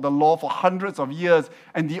taught the law for hundreds of years,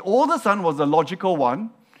 and the older son was the logical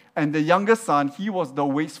one, and the younger son, he was the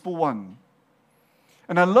wasteful one.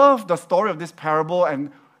 And I love the story of this parable and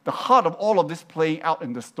the heart of all of this playing out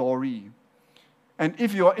in the story. And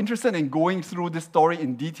if you are interested in going through this story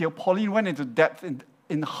in detail, Pauline went into depth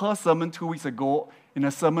in her sermon 2 weeks ago, in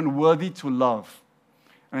a sermon, Worthy to Love.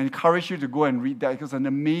 And I encourage you to go and read that, because it's an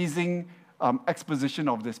amazing exposition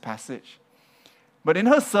of this passage. But in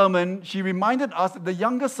her sermon, she reminded us that the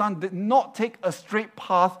younger son did not take a straight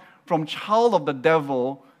path from child of the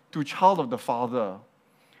devil to child of the Father.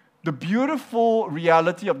 The beautiful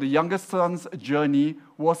reality of the younger son's journey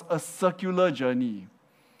was a circular journey.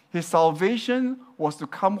 His salvation was to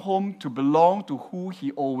come home to belong to who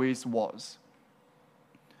he always was.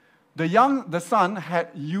 The son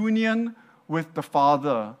had union with the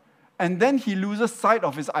Father, and then he loses sight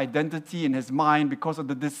of his identity in his mind because of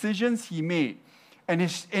the decisions he made. And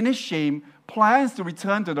in his shame, plans to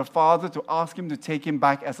return to the Father to ask him to take him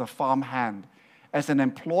back as a farmhand, as an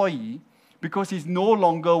employee, because he's no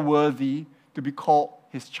longer worthy to be called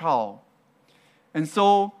his child. And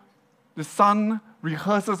so the son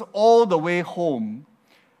rehearses all the way home,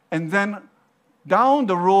 and then down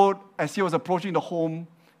the road, as he was approaching the home,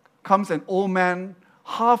 comes an old man,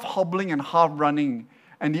 half hobbling and half running.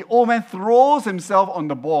 And the old man throws himself on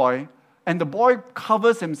the boy, and the boy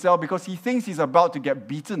covers himself because he thinks he's about to get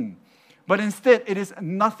beaten. But instead, it is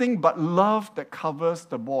nothing but love that covers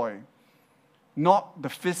the boy. Not the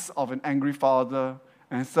fists of an angry father,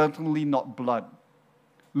 and certainly not blood.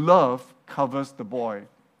 Love covers the boy.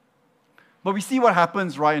 But we see what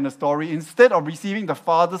happens right in the story. Instead of receiving the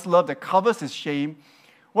father's love that covers his shame,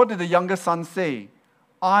 what did the younger son say?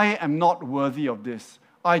 I am not worthy of this.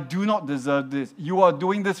 I do not deserve this. You are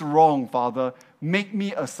doing this wrong, Father. Make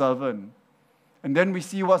me a servant. And then we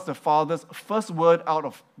see what's the father's first word out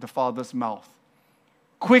of the father's mouth.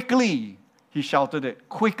 Quickly, he shouted it,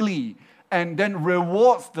 quickly, and then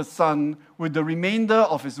rewards the son with the remainder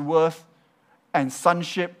of his worth and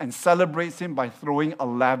sonship and celebrates him by throwing a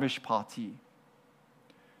lavish party.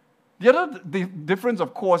 The other difference,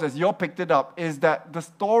 of course, as you picked it up, is that the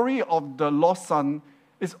story of the lost son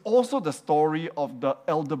is also the story of the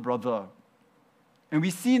elder brother. And we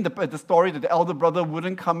see in the story that the elder brother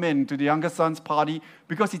wouldn't come in to the younger son's party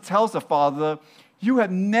because he tells the father, "You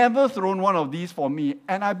have never thrown one of these for me,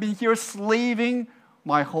 and I've been here slaving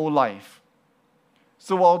my whole life."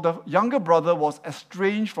 So while the younger brother was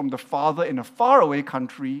estranged from the father in a faraway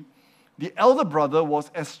country, the elder brother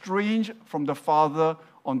was estranged from the father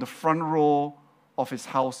on the front row of his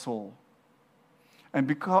household. And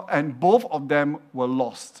both of them were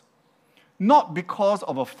lost. Not because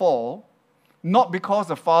of a fall, not because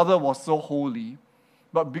the father was so holy,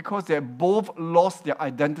 but because they both lost their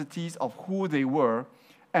identities of who they were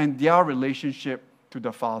and their relationship to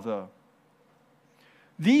the father.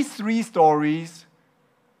 These three stories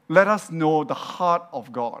let us know the heart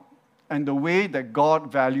of God and the way that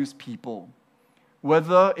God values people,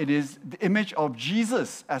 whether it is the image of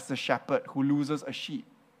Jesus as the shepherd who loses a sheep,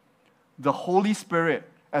 the Holy Spirit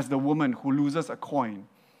as the woman who loses a coin.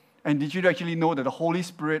 And did you actually know that the Holy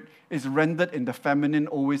Spirit is rendered in the feminine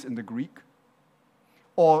always in the Greek?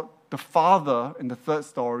 Or the Father in the third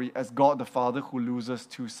story as God the Father who loses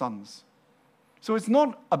two sons. So it's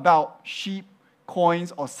not about sheep,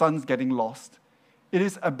 coins, or sons getting lost. It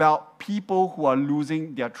is about people who are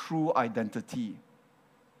losing their true identity.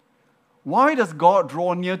 Why does God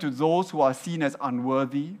draw near to those who are seen as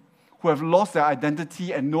unworthy, who have lost their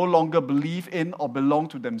identity and no longer believe in or belong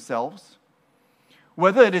to themselves?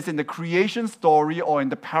 Whether it is in the creation story or in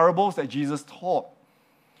the parables that Jesus taught,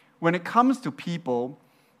 when it comes to people,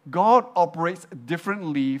 God operates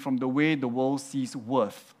differently from the way the world sees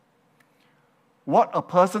worth. What a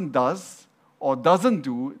person does or doesn't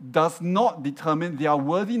do does not determine their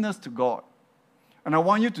worthiness to God. And I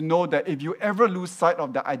want you to know that if you ever lose sight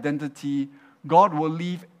of that identity, God will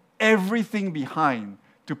leave everything behind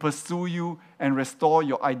to pursue you and restore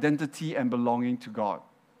your identity and belonging to God.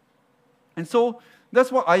 And so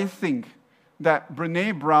that's what I think that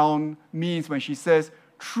Brené Brown means when she says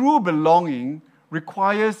true belonging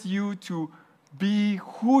requires you to be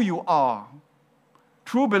who you are.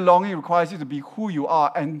 True belonging requires you to be who you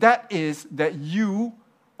are, and that is that you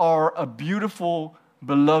are a beautiful,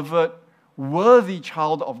 beloved, worthy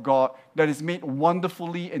child of God that is made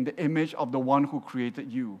wonderfully in the image of the one who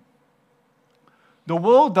created you. The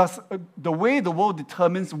way the world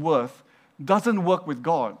determines worth doesn't work with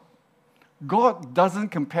God. God doesn't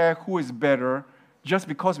compare who is better just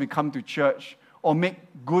because we come to church or make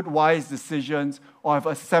good, wise decisions or have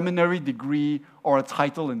a seminary degree or a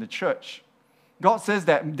title in the church. God says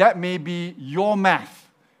that may be your math,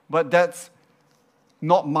 but that's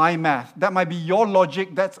not my math. That might be your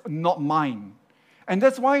logic, that's not mine. And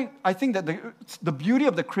that's why I think that the beauty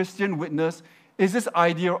of the Christian witness is this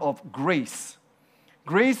idea of grace.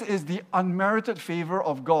 Grace is the unmerited favor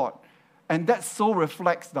of God, and that so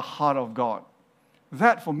reflects the heart of God.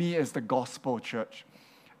 That, for me, is the gospel, church.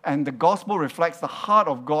 And the gospel reflects the heart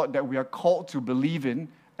of God that we are called to believe in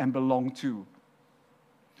and belong to.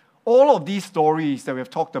 All of these stories that we have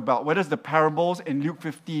talked about, whether it's the parables in Luke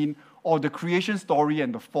 15 or the creation story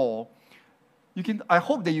and the fall, I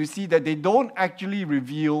hope that you see that they don't actually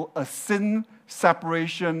reveal a sin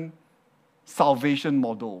separation salvation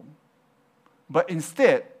model, but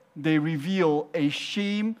instead they reveal a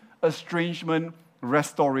shame estrangement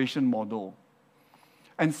restoration model.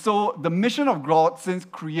 And so the mission of God since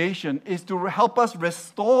creation is to help us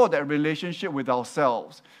restore that relationship with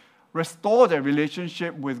ourselves, restore that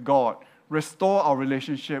relationship with God, restore our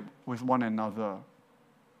relationship with one another.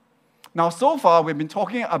 Now, so far, we've been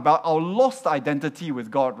talking about our lost identity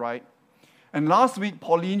with God, right? And last week,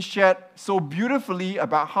 Pauline shared so beautifully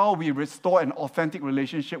about how we restore an authentic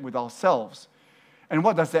relationship with ourselves. And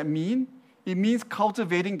what does that mean? It means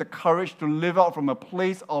cultivating the courage to live out from a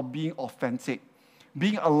place of being authentic,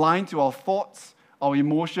 being aligned to our thoughts, our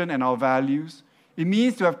emotion, and our values. It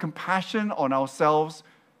means to have compassion on ourselves,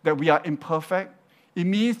 that we are imperfect. It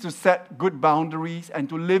means to set good boundaries and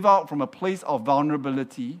to live out from a place of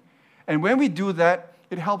vulnerability. And when we do that,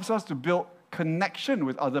 it helps us to build connection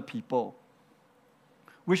with other people.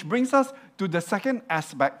 Which brings us to the second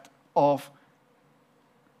aspect of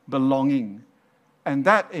belonging, and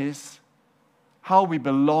that is how we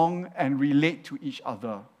belong and relate to each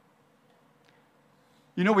other.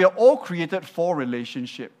 You know, we are all created for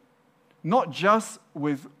relationship, not just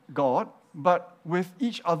with God, but with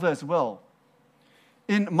each other as well.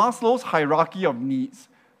 In Maslow's hierarchy of needs,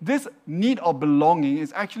 this need of belonging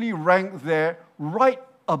is actually ranked there right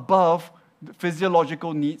above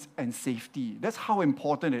physiological needs and safety. That's how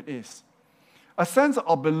important it is. A sense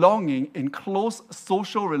of belonging in close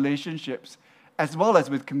social relationships, as well as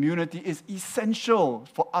with community, is essential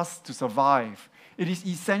for us to survive. It is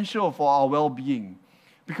essential for our well-being,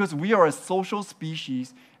 because we are a social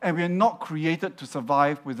species and we are not created to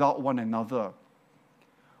survive without one another.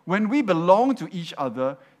 When we belong to each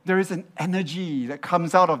other, there is an energy that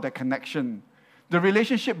comes out of that connection. The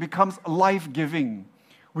relationship becomes life-giving.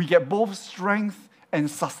 We get both strength and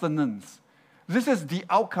sustenance. This is the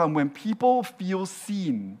outcome when people feel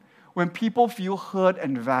seen, when people feel heard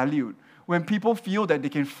and valued, when people feel that they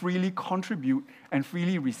can freely contribute and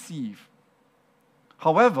freely receive.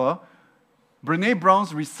 However, Brené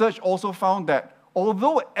Brown's research also found that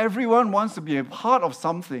although everyone wants to be a part of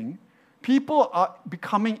something, people are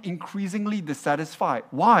becoming increasingly dissatisfied.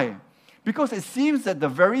 Why? Because it seems that the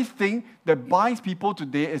very thing that binds people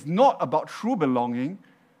today is not about true belonging,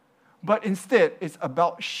 but instead it's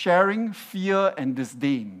about sharing fear and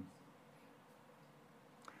disdain.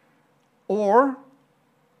 Or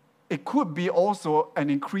it could be also an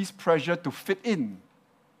increased pressure to fit in.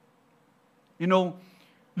 You know,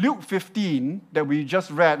 Luke 15 that we just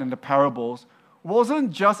read in the parables wasn't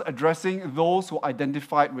just addressing those who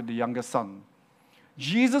identified with the younger son.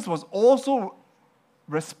 Jesus was also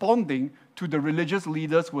responding to the religious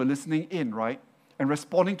leaders who were listening in, right? And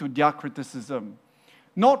responding to their criticism.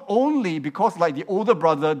 Not only because, like the older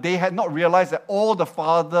brother, they had not realized that all the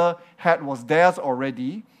father had was theirs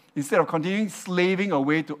already, instead of continuing slaving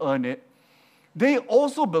away to earn it, they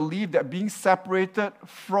also believed that being separated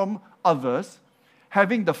from others,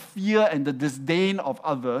 having the fear and the disdain of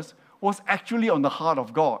others, was actually on the heart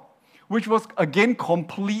of God, which was, again,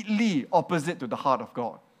 completely opposite to the heart of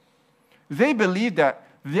God. They believed that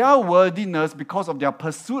their worthiness, because of their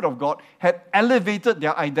pursuit of God, had elevated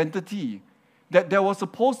their identity, that there was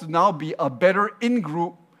supposed to now be a better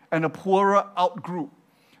in-group and a poorer out-group,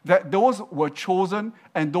 that those were chosen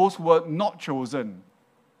and those were not chosen.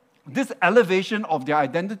 This elevation of their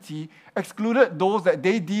identity excluded those that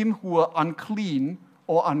they deemed who were unclean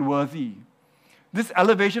or unworthy. This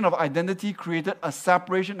elevation of identity created a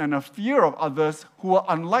separation and a fear of others who were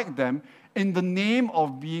unlike them in the name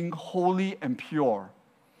of being holy and pure.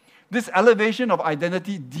 This elevation of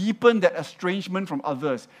identity deepened that estrangement from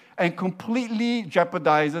others and completely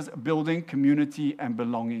jeopardizes building community and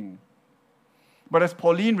belonging. But as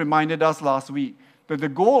Pauline reminded us last week, that the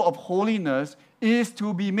goal of holiness is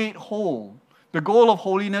to be made whole. The goal of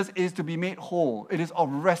holiness is to be made whole. It is of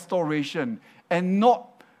restoration and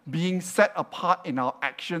not being set apart in our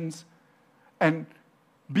actions. And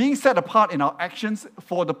being set apart in our actions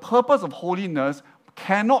for the purpose of holiness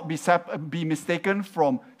cannot be mistaken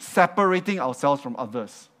from separating ourselves from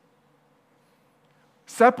others.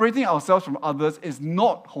 Separating ourselves from others is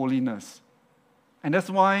not holiness. And that's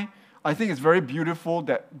why I think it's very beautiful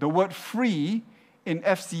that the word free in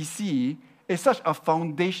FCC is such a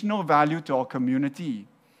foundational value to our community.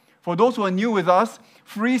 For those who are new with us,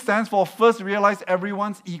 free stands for first realize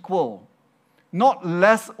everyone's equal, not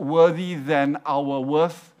less worthy than our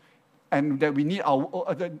worth, and that we need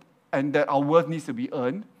and that our worth needs to be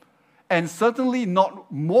earned, and certainly not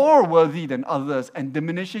more worthy than others and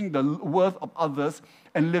diminishing the worth of others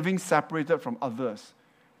and living separated from others.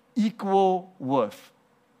 Equal worth.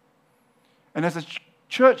 And as a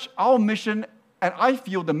church, our mission, and I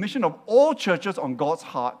feel the mission of all churches on God's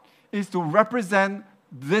heart, is to represent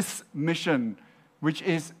this mission, which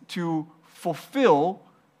is to fulfill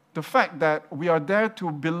the fact that we are there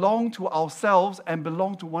to belong to ourselves and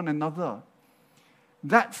belong to one another.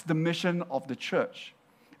 That's the mission of the church.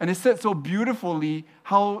 And it's said so beautifully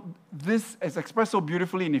how this is expressed so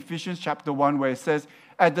beautifully in Ephesians chapter 1, where it says,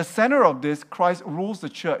 at the center of this, Christ rules the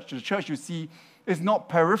church. The church, you see, is not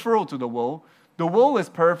peripheral to the world. The world is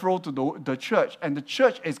peripheral to the church, and the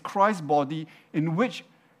church is Christ's body in which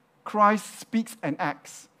Christ speaks and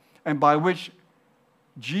acts, and by which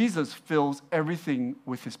Jesus fills everything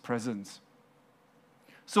with his presence.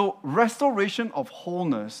 So restoration of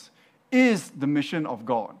wholeness is the mission of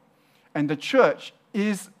God, and the church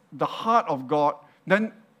is the heart of God.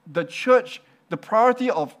 Then the church, the priority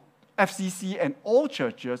of FCC and all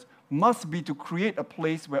churches must be to create a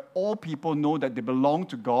place where all people know that they belong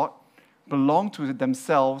to God, belong to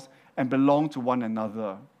themselves, and belong to one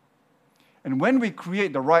another. And when we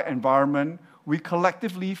create the right environment, we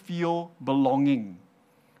collectively feel belonging,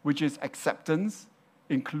 which is acceptance,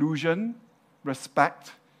 inclusion,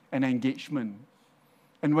 respect, and engagement.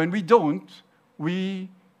 And when we don't, we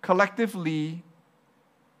collectively,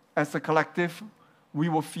 as a collective, we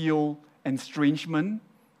will feel estrangement,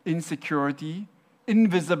 insecurity,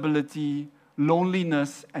 invisibility,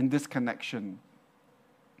 loneliness, and disconnection.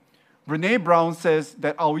 Brené Brown says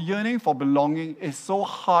that our yearning for belonging is so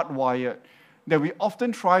hardwired that we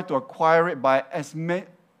often try to acquire it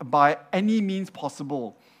by any means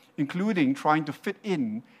possible, including trying to fit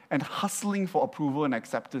in and hustling for approval and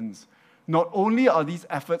acceptance, not only are these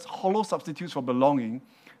efforts hollow substitutes for belonging,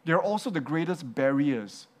 they're also the greatest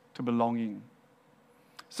barriers to belonging.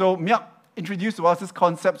 So Miak introduced to us this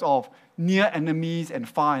concept of near enemies and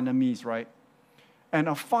far enemies, right? And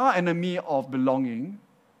a far enemy of belonging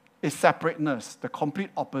is separateness, the complete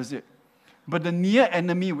opposite. But the near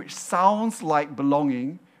enemy, which sounds like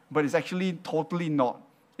belonging, but is actually totally not,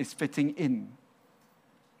 is fitting in.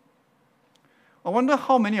 I wonder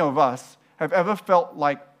how many of us have ever felt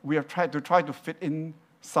like we have tried to fit in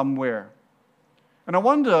somewhere. And I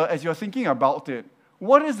wonder, as you're thinking about it,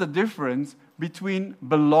 what is the difference between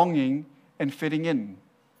belonging and fitting in?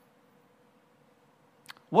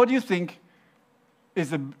 What do you think is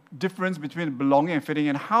the difference between belonging and fitting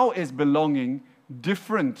in? How is belonging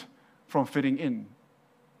different from fitting in?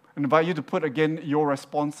 I invite you to put again your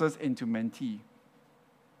responses into Mentee.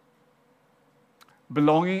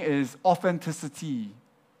 Belonging is authenticity.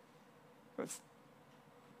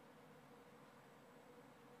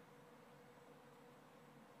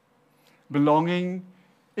 Belonging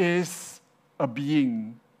is a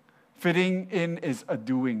being. Fitting in is a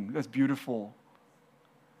doing. That's beautiful.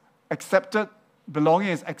 Belonging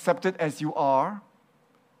is accepted as you are.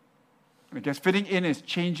 I guess fitting in is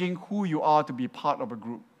changing who you are to be part of a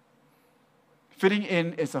group. Fitting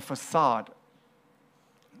in is a facade.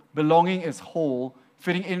 Belonging is whole.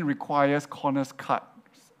 Fitting in requires corners cut.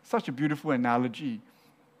 Such a beautiful analogy.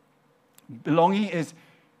 Belonging is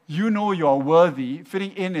you know you are worthy.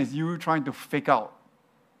 Fitting in is you trying to fake out.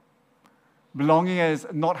 Belonging is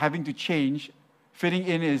not having to change. Fitting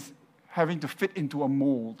in is having to fit into a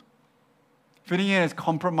mold. Fitting in is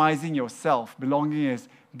compromising yourself. Belonging is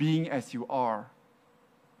being as you are.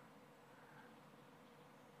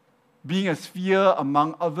 Being a sphere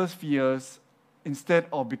among other spheres instead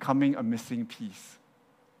of becoming a missing piece.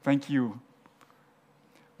 Thank you.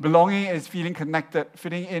 Belonging is feeling connected.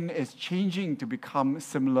 Fitting in is changing to become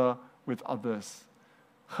similar with others.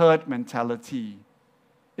 Herd mentality.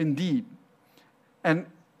 Indeed. And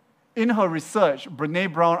in her research,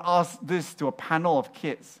 Brené Brown asked this to a panel of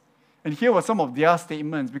kids. And here were some of their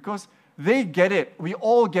statements, because they get it. We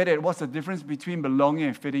all get it. What's the difference between belonging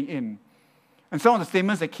and fitting in? And some of the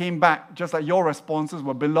statements that came back, just like your responses,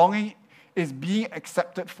 were belonging is being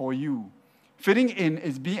accepted for you. Fitting in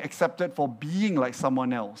is being accepted for being like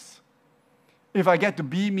someone else. If I get to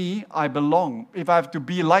be me, I belong. If I have to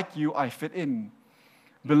be like you, I fit in.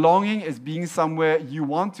 Belonging is being somewhere you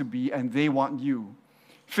want to be and they want you.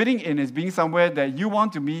 Fitting in is being somewhere that you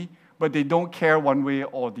want to be, but they don't care one way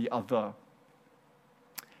or the other.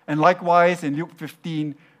 And likewise, in Luke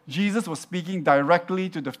 15, Jesus was speaking directly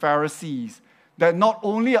to the Pharisees that not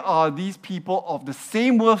only are these people of the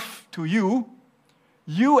same worth to you,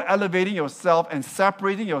 you elevating yourself and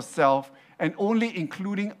separating yourself and only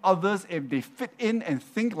including others if they fit in and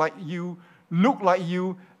think like you, look like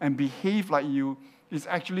you, and behave like you, is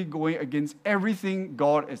actually going against everything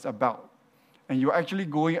God is about. And you're actually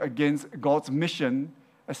going against God's mission,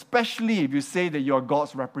 especially if you say that you're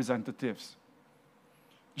God's representatives.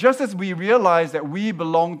 Just as we realize that we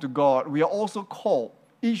belong to God, we are also called,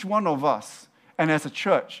 each one of us, and as a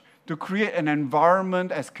church, to create an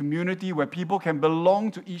environment as community where people can belong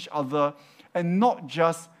to each other and not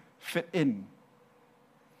just fit in.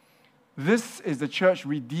 This is the church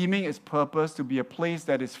redeeming its purpose to be a place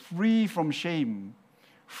that is free from shame,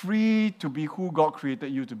 free to be who God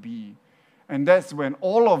created you to be. And that's when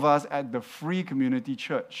all of us at the Free Community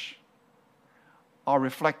Church are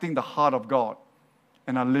reflecting the heart of God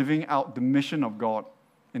and are living out the mission of God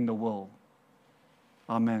in the world.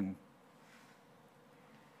 Amen.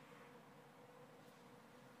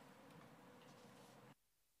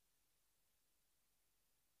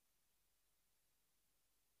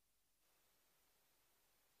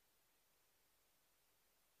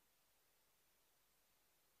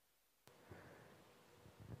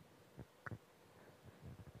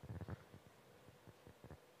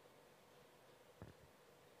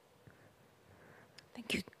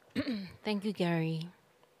 Thank you, Gary.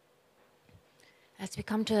 As we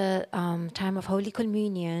come to a time of Holy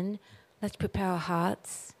Communion, let's prepare our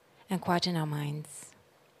hearts and quieten our minds.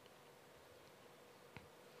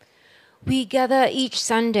 We gather each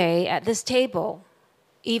Sunday at this table.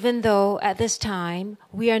 Even though at this time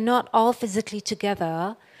we are not all physically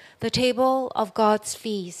together, the table of God's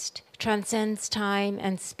feast transcends time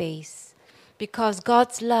and space, because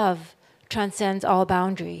God's love transcends all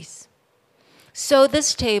boundaries. So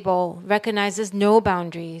this table recognizes no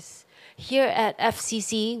boundaries. Here at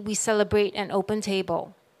FCC, we celebrate an open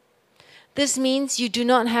table. This means you do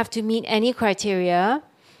not have to meet any criteria.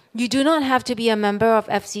 You do not have to be a member of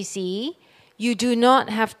FCC. You do not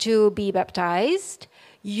have to be baptized.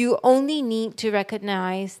 You only need to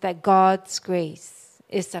recognize that God's grace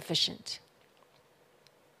is sufficient.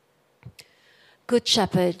 Good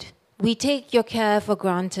Shepherd, we take your care for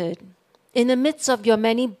granted. In the midst of your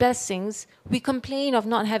many blessings, we complain of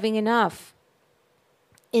not having enough.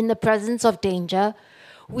 In the presence of danger,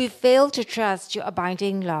 we fail to trust your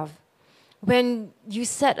abiding love. When you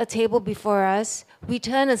set a table before us, we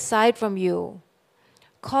turn aside from you.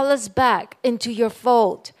 Call us back into your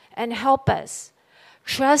fold and help us.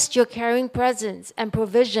 Trust your caring presence and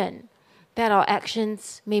provision, that our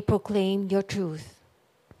actions may proclaim your truth.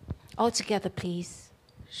 All together, please.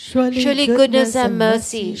 Surely goodness and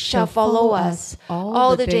mercy shall follow us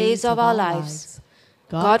all the days of our lives.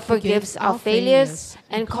 God forgives our failures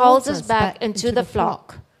and calls us back into the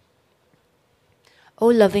flock. O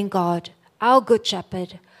loving God, our good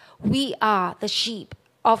shepherd, we are the sheep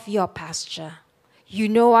of your pasture. You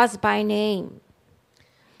know us by name.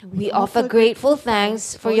 We offer grateful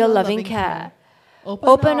thanks for your loving care.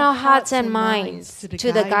 Open our hearts and minds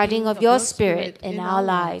to the guiding of your Spirit in our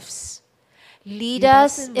lives. Lead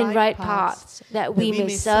us in right paths, that we may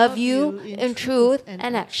serve you in truth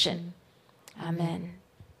and action. Amen.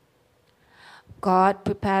 God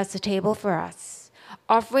prepares the table for us,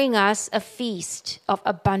 offering us a feast of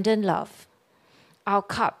abundant love. Our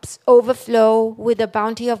cups overflow with the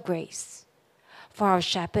bounty of grace, for our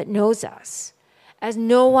shepherd knows us as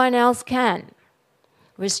no one else can,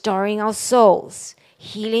 restoring our souls,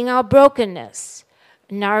 healing our brokenness,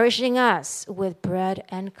 nourishing us with bread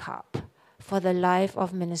and cup for the life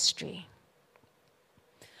of ministry.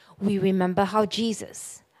 We remember how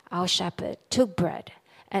Jesus, our shepherd, took bread,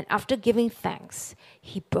 and after giving thanks,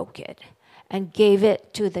 he broke it and gave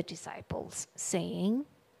it to the disciples, saying,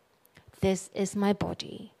 "This is my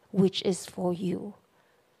body, which is for you.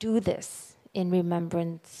 Do this in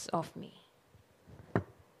remembrance of me."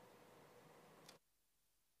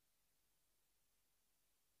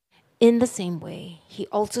 In the same way, he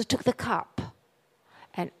also took the cup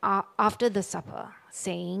and after the supper,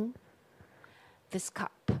 saying, "This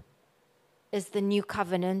cup is the new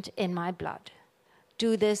covenant in my blood.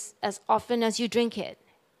 Do this as often as you drink it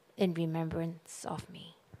in remembrance of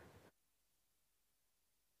me."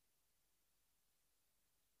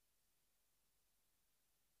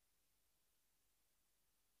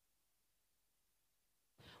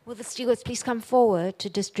 Will the stewards please come forward to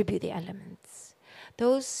distribute the elements?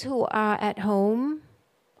 Those who are at home,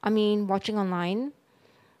 watching online,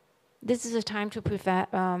 this is a time to prepare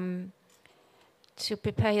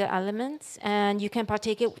your elements, and you can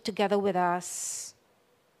partake it together with us.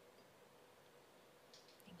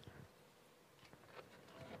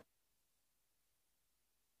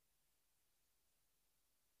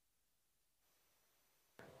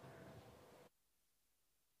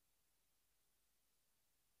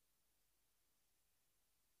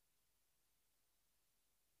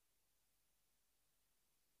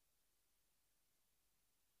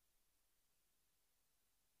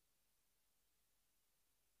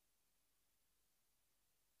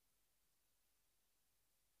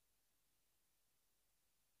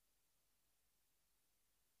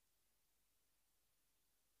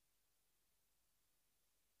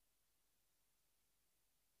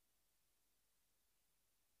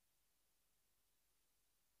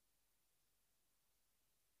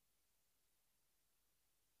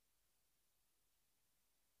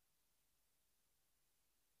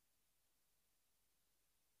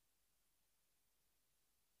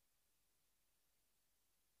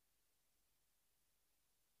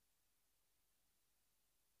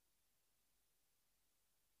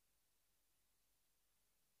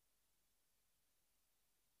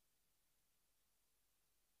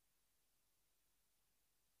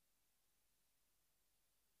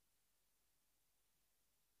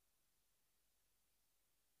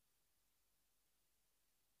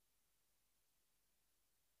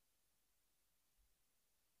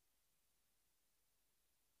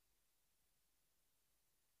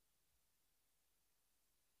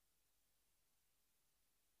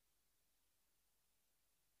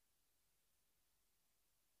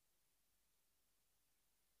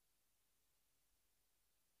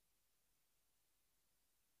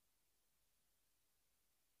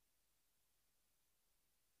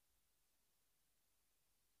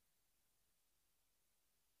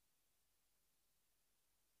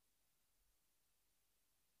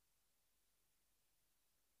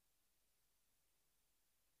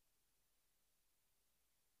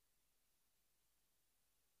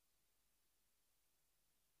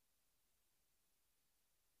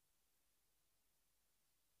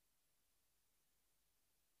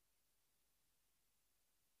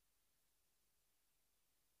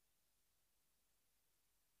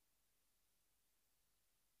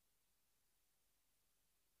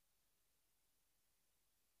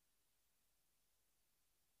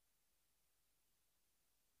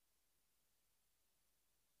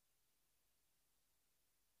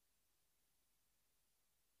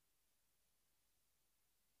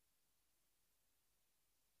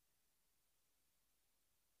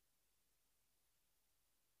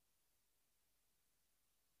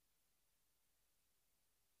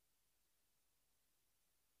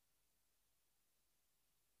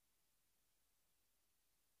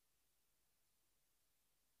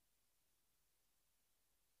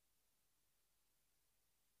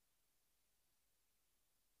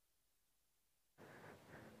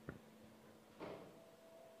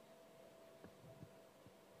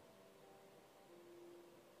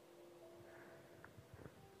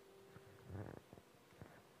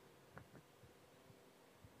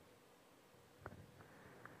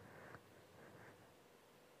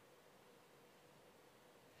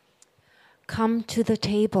 come to the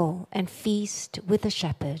table and feast with the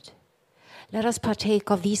shepherd. Let us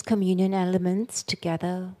partake of these communion elements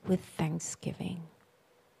together with thanksgiving.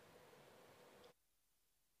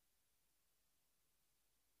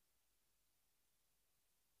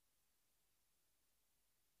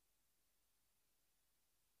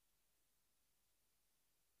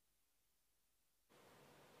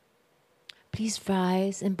 Please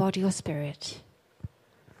rise in body or spirit.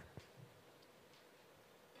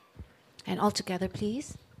 And all together,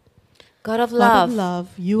 please. God of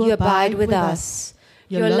love, you abide with us.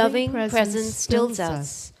 Your loving presence stills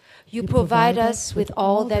us. You provide us with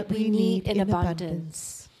all that we need in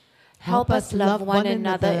abundance. Help us love one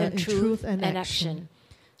another in truth and action.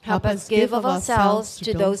 Help us give of ourselves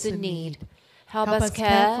to those in need. Help us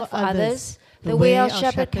care for others the way our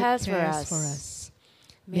shepherd cares for us.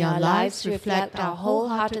 May our lives reflect our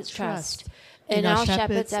wholehearted trust in our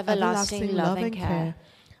shepherd's everlasting love and care.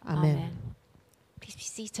 Amen. Please be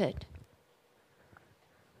seated.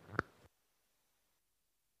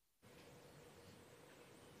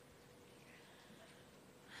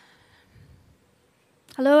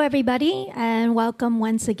 Hello, everybody, and welcome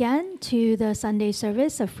once again to the Sunday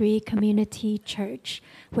service of Free Community Church,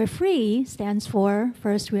 where free stands for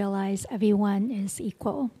first realize everyone is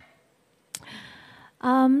equal.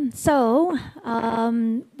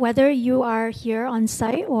 Whether you are here on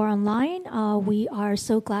site or online, we are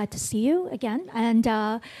so glad to see you again. And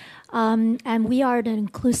we are an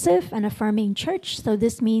inclusive and affirming church. So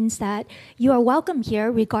this means that you are welcome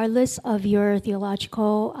here regardless of your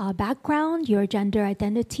theological background, your gender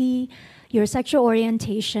identity, your sexual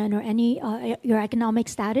orientation, or any your economic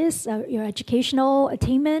status, your educational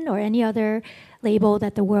attainment, or any other label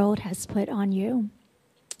that the world has put on you.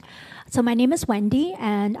 So my name is Wendy,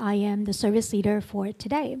 and I am the service leader for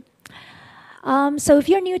today. So if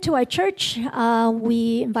you're new to our church,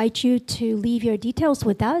 we invite you to leave your details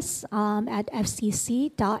with us at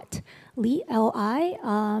fcc.li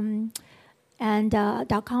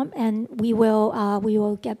 .com, and we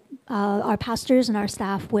will get our pastors and our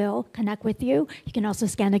staff will connect with you. You can also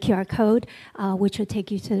scan the QR code, which will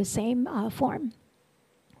take you to the same form.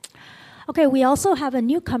 Okay, we also have a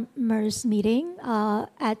newcomers meeting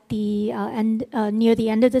at the end, near the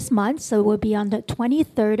end of this month. So it will be on the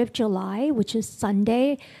 23rd of July, which is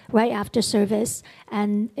Sunday, right after service.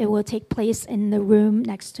 And it will take place in the room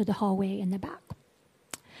next to the hallway in the back.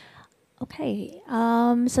 Okay,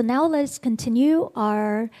 so now let's continue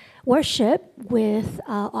our worship with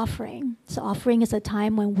offering. So offering is a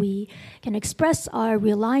time when we can express our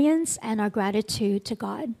reliance and our gratitude to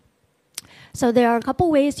God. So there are a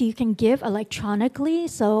couple ways you can give electronically.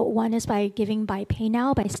 So one is by giving by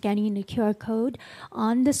PayNow, by scanning the QR code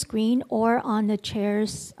on the screen or on the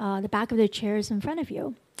chairs, the back of the chairs in front of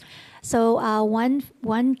you. So one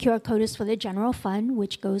QR code is for the general fund,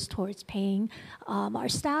 which goes towards paying our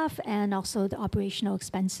staff and also the operational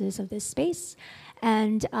expenses of this space.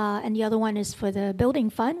 And the other one is for the building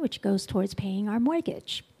fund, which goes towards paying our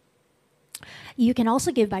mortgage. You can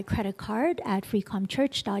also give by credit card at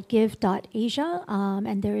freecomchurch.give.asia,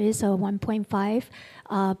 and there is a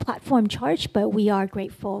 1.5 platform charge, but we are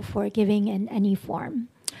grateful for giving in any form.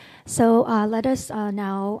 So let us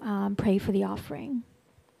now pray for the offering.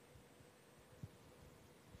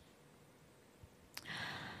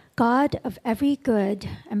 God of every good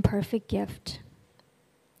and perfect gift,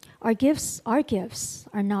 our gifts are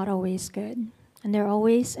not always good, and they're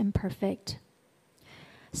always imperfect.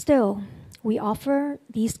 Still, we offer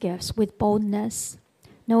these gifts with boldness,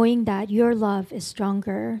 knowing that your love is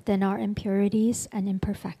stronger than our impurities and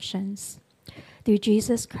imperfections. Through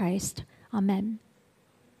Jesus Christ, amen.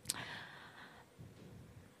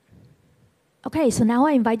 Okay, so now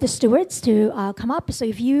I invite the stewards to come up. So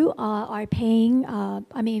if you are paying,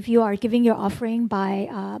 if you are giving your offering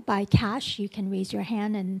by cash, you can raise your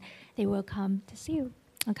hand and they will come to see you.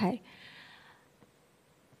 Okay.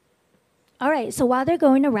 All right, so while they're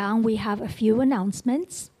going around, we have a few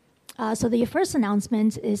announcements. So the first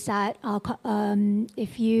announcement is that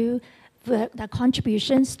the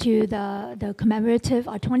contributions to the commemorative,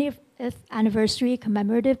 our 20th anniversary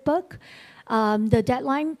commemorative book, the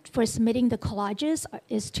deadline for submitting the collages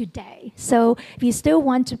is today. So if you still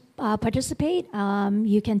want to participate,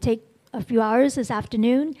 you can take a few hours this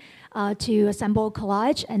afternoon to assemble a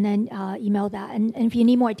collage and then email that. And if you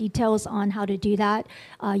need more details on how to do that,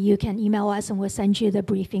 you can email us and we'll send you the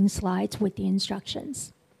briefing slides with the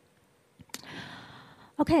instructions.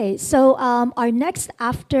 Okay, so our next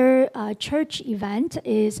after church event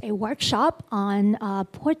is a workshop on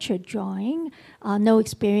portrait drawing. No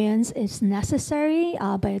experience is necessary,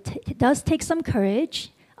 but it does take some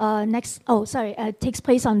courage. takes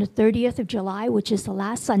place on the 30th of July, which is the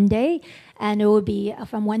last Sunday, and it will be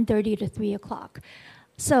from 1:30 to 3 o'clock.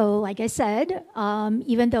 So, like I said,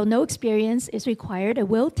 even though no experience is required, it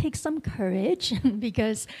will take some courage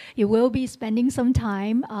because you will be spending some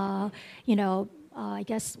time, I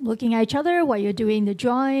guess, looking at each other while you're doing the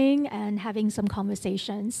drawing and having some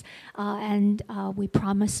conversations. And we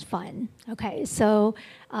promise fun. Okay, so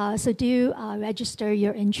do register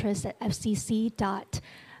your interest at fcc.li/ACE.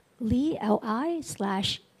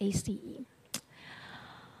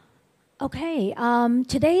 Okay,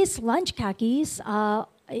 today's lunch khakis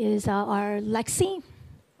is our Lexi,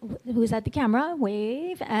 who's at the camera,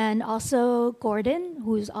 wave, and also Gordon,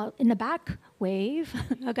 who's in the back, wave.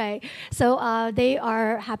 Okay, so they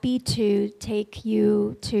are happy to take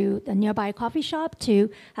you to the nearby coffee shop to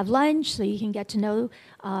have lunch so you can get to know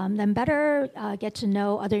them better, get to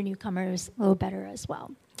know other newcomers a little better as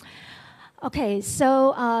well. Okay,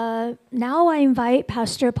 so now I invite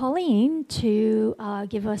Pastor Pauline to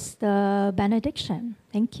give us the benediction.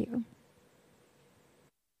 Thank you.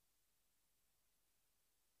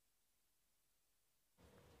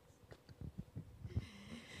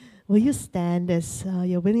 Will you stand as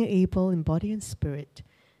you're willing and able in body and spirit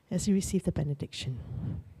as you receive the benediction?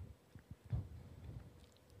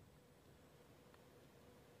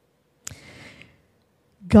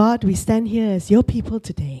 God, we stand here as your people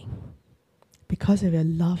today because of your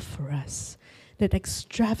love for us, that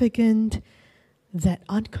extravagant, that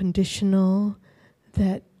unconditional,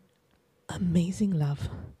 that amazing love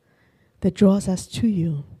that draws us to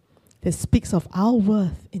you, that speaks of our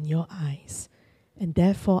worth in your eyes, and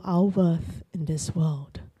therefore our worth in this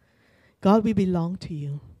world. God, we belong to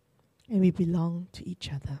you, and we belong to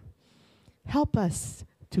each other. Help us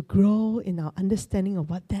to grow in our understanding of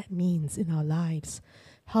what that means in our lives.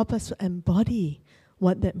 Help us to embody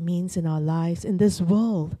what that means in our lives in this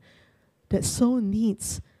world that so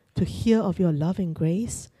needs to hear of your love and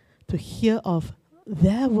grace, to hear of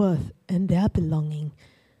their worth and their belonging,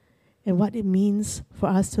 and what it means for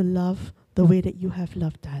us to love the way that you have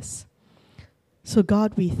loved us. So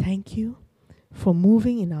God, we thank you for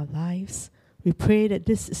moving in our lives. We pray that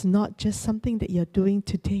this is not just something that you're doing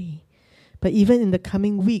today, but even in the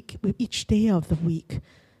coming week, with each day of the week,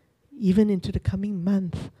 even into the coming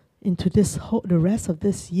month, into the rest of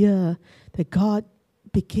this year, that God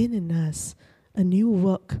begin in us a new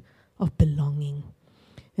work of belonging.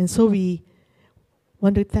 And so we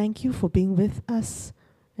want to thank you for being with us.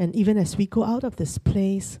 And even as we go out of this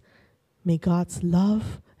place, may God's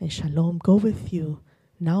love and shalom go with you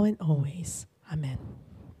now and always. Amen.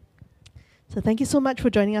 So thank you so much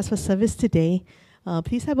for joining us for service today.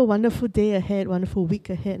 Please have a wonderful day ahead, wonderful week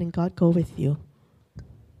ahead, and God go with you.